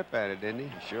took a rip at it, didn't he?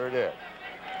 He sure did.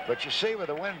 But you see, with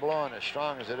the wind blowing as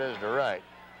strong as it is to right,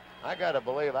 I got to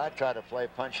believe I'd try to play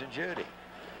Punch and Judy.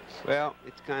 Well,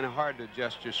 it's kind of hard to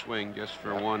adjust your swing just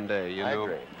for one day, you know. I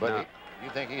agree. But you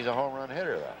think he's a home run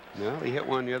hitter, though? No, he hit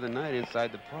one the other night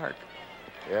inside the park.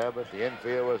 Yeah, but the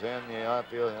infield was in, the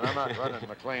outfield, and I'm not running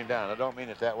McLean down. I don't mean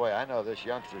it that way. I know this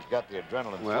youngster's got the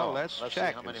adrenaline Well, flow. let's see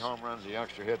check. how many home runs the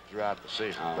youngster hit throughout the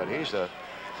season. Oh, but he's a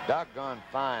doggone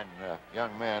fine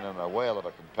young man and a whale of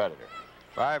a competitor.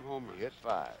 5 homers. He hit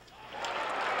 5.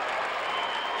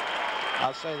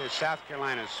 I'll say that South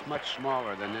Carolina is much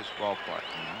smaller than this ballpark.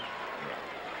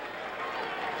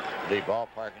 The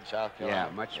ballpark in South Carolina?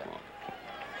 Yeah, much smaller.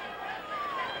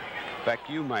 In fact,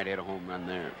 you might hit a home run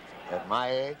there. At my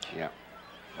age? Yeah.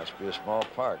 Must be a small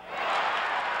park.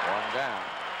 1 down.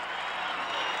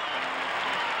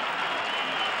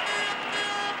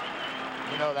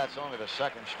 You know, that's only the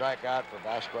 2nd strikeout for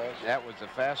Vasquez. That was a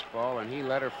fastball, and he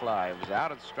let her fly. It was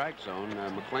out of the strike zone.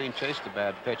 McLean chased a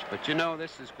bad pitch. But, you know,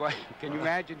 this is quite... Can you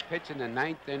imagine pitching the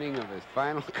 9th inning of his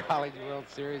final College World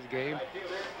Series game?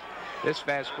 This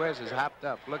Vasquez is hopped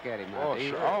up. Look at him. Oh,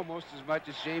 He's sure. almost as much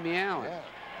as Jamie Allen. Yeah.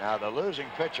 Now, the losing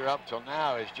pitcher up till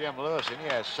now is Jim Lewis, and he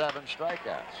has 7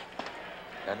 strikeouts.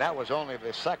 And that was only the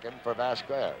 2nd for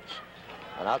Vasquez.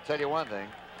 And I'll tell you one thing.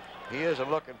 He isn't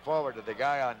looking forward to the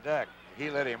guy on deck. He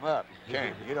lit him up,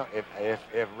 King. You know, if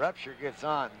Repsher gets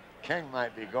on, King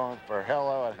might be going for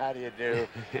hello and how do you do,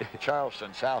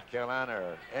 Charleston, South Carolina,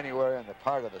 or anywhere in the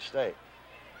part of the state.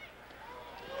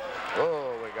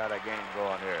 Oh, we got a game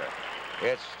going here.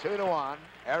 It's 2-1,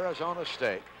 Arizona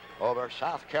State over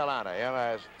South Carolina in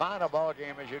as fine a ball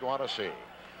game as you'd want to see.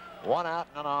 1 out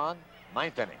and on,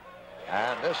 9th inning.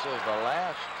 And this is the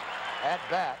last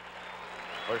at-bat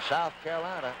for South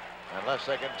Carolina, unless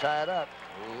they can tie it up.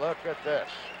 Look at this.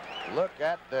 Look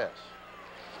at this.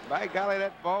 By golly,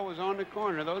 that ball was on the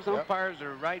corner. Those umpires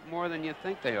are right more than you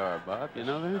think they are, Bob. You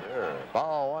know that? Sure.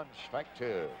 Ball 1, strike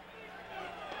 2.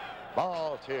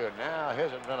 Ball 2. Now his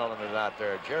adrenaline is out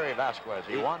there. Jerry Vasquez.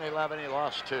 He won 11. He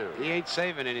lost 2. He ain't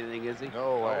saving anything, is he?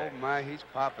 No way. Oh, my. He's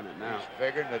popping it now. He's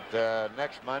figuring that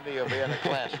next Monday he'll be in a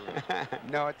classroom.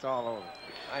 No, it's all over.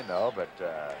 I know, but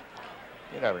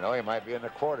you never know. He might be in the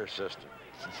quarter system.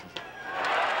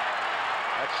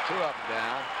 That's 2 up and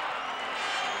down.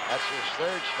 That's his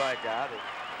 3rd strikeout.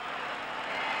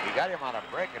 He got him on a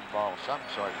breaking ball of some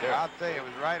sort there. I'll tell you, it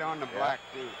was right on the black,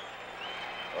 too.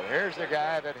 Well, here's the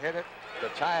guy that hit it to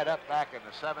tie it up back in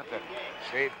the 7th inning,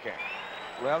 Steve King.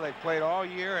 Well, they played all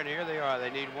year, and here they are. They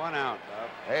need 1 out, Bob.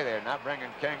 Hey, they're not bringing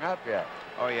King up yet.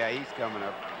 Oh, yeah, he's coming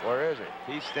up. Where is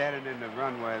he? He's standing in the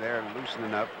runway there,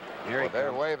 loosening up. Here Well,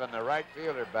 they're waving the right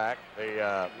fielder back.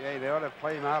 Yeah, they ought to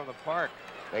play him out of the park.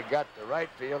 They got the right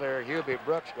fielder, Hubie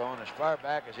Brooks, going as far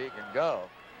back as he can go.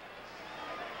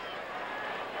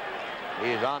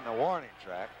 He's on the warning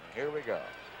track, and here we go.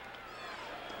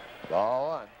 Ball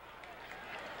 1.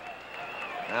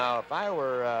 Now, if I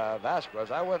were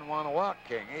Vasquez, I wouldn't want to walk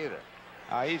King either.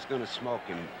 He's going to smoke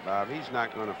him, Bob. He's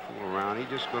not going to fool around. He's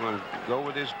just going to go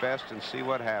with his best and see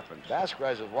what happens.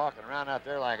 Vasquez is walking around out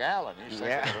there like Allen. He's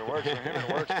thinking if it works for him,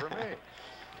 it works for me.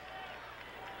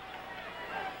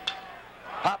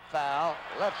 Pop foul,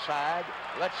 left side.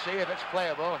 Let's see if it's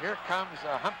playable. Here comes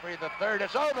Humphrey the third.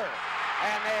 It's over.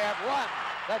 And they have won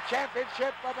the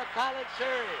championship of the College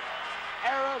Series.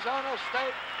 Arizona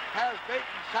State has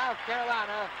beaten South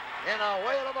Carolina in a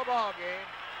whale of a ball game,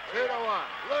 2-1.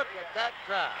 Look at that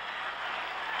crowd.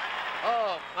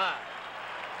 Oh, my.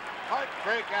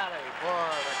 Heartbreak Alley for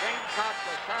the Gamecocks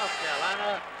of South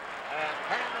Carolina, and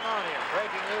pandemonium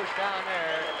breaking loose down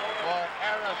there for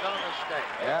Arizona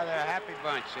State. Yeah, they're a happy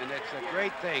bunch, and it's a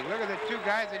great thing. Look at the 2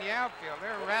 guys in the outfield.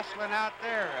 They're wrestling out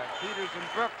there. Peters and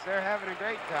Brooks, they're having a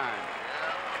great time.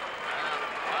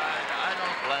 I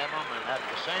don't blame them, and at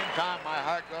the same time, my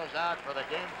heart goes out for the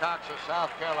Gamecocks of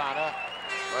South Carolina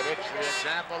But it's the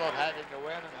example of having to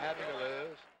win and having to lose.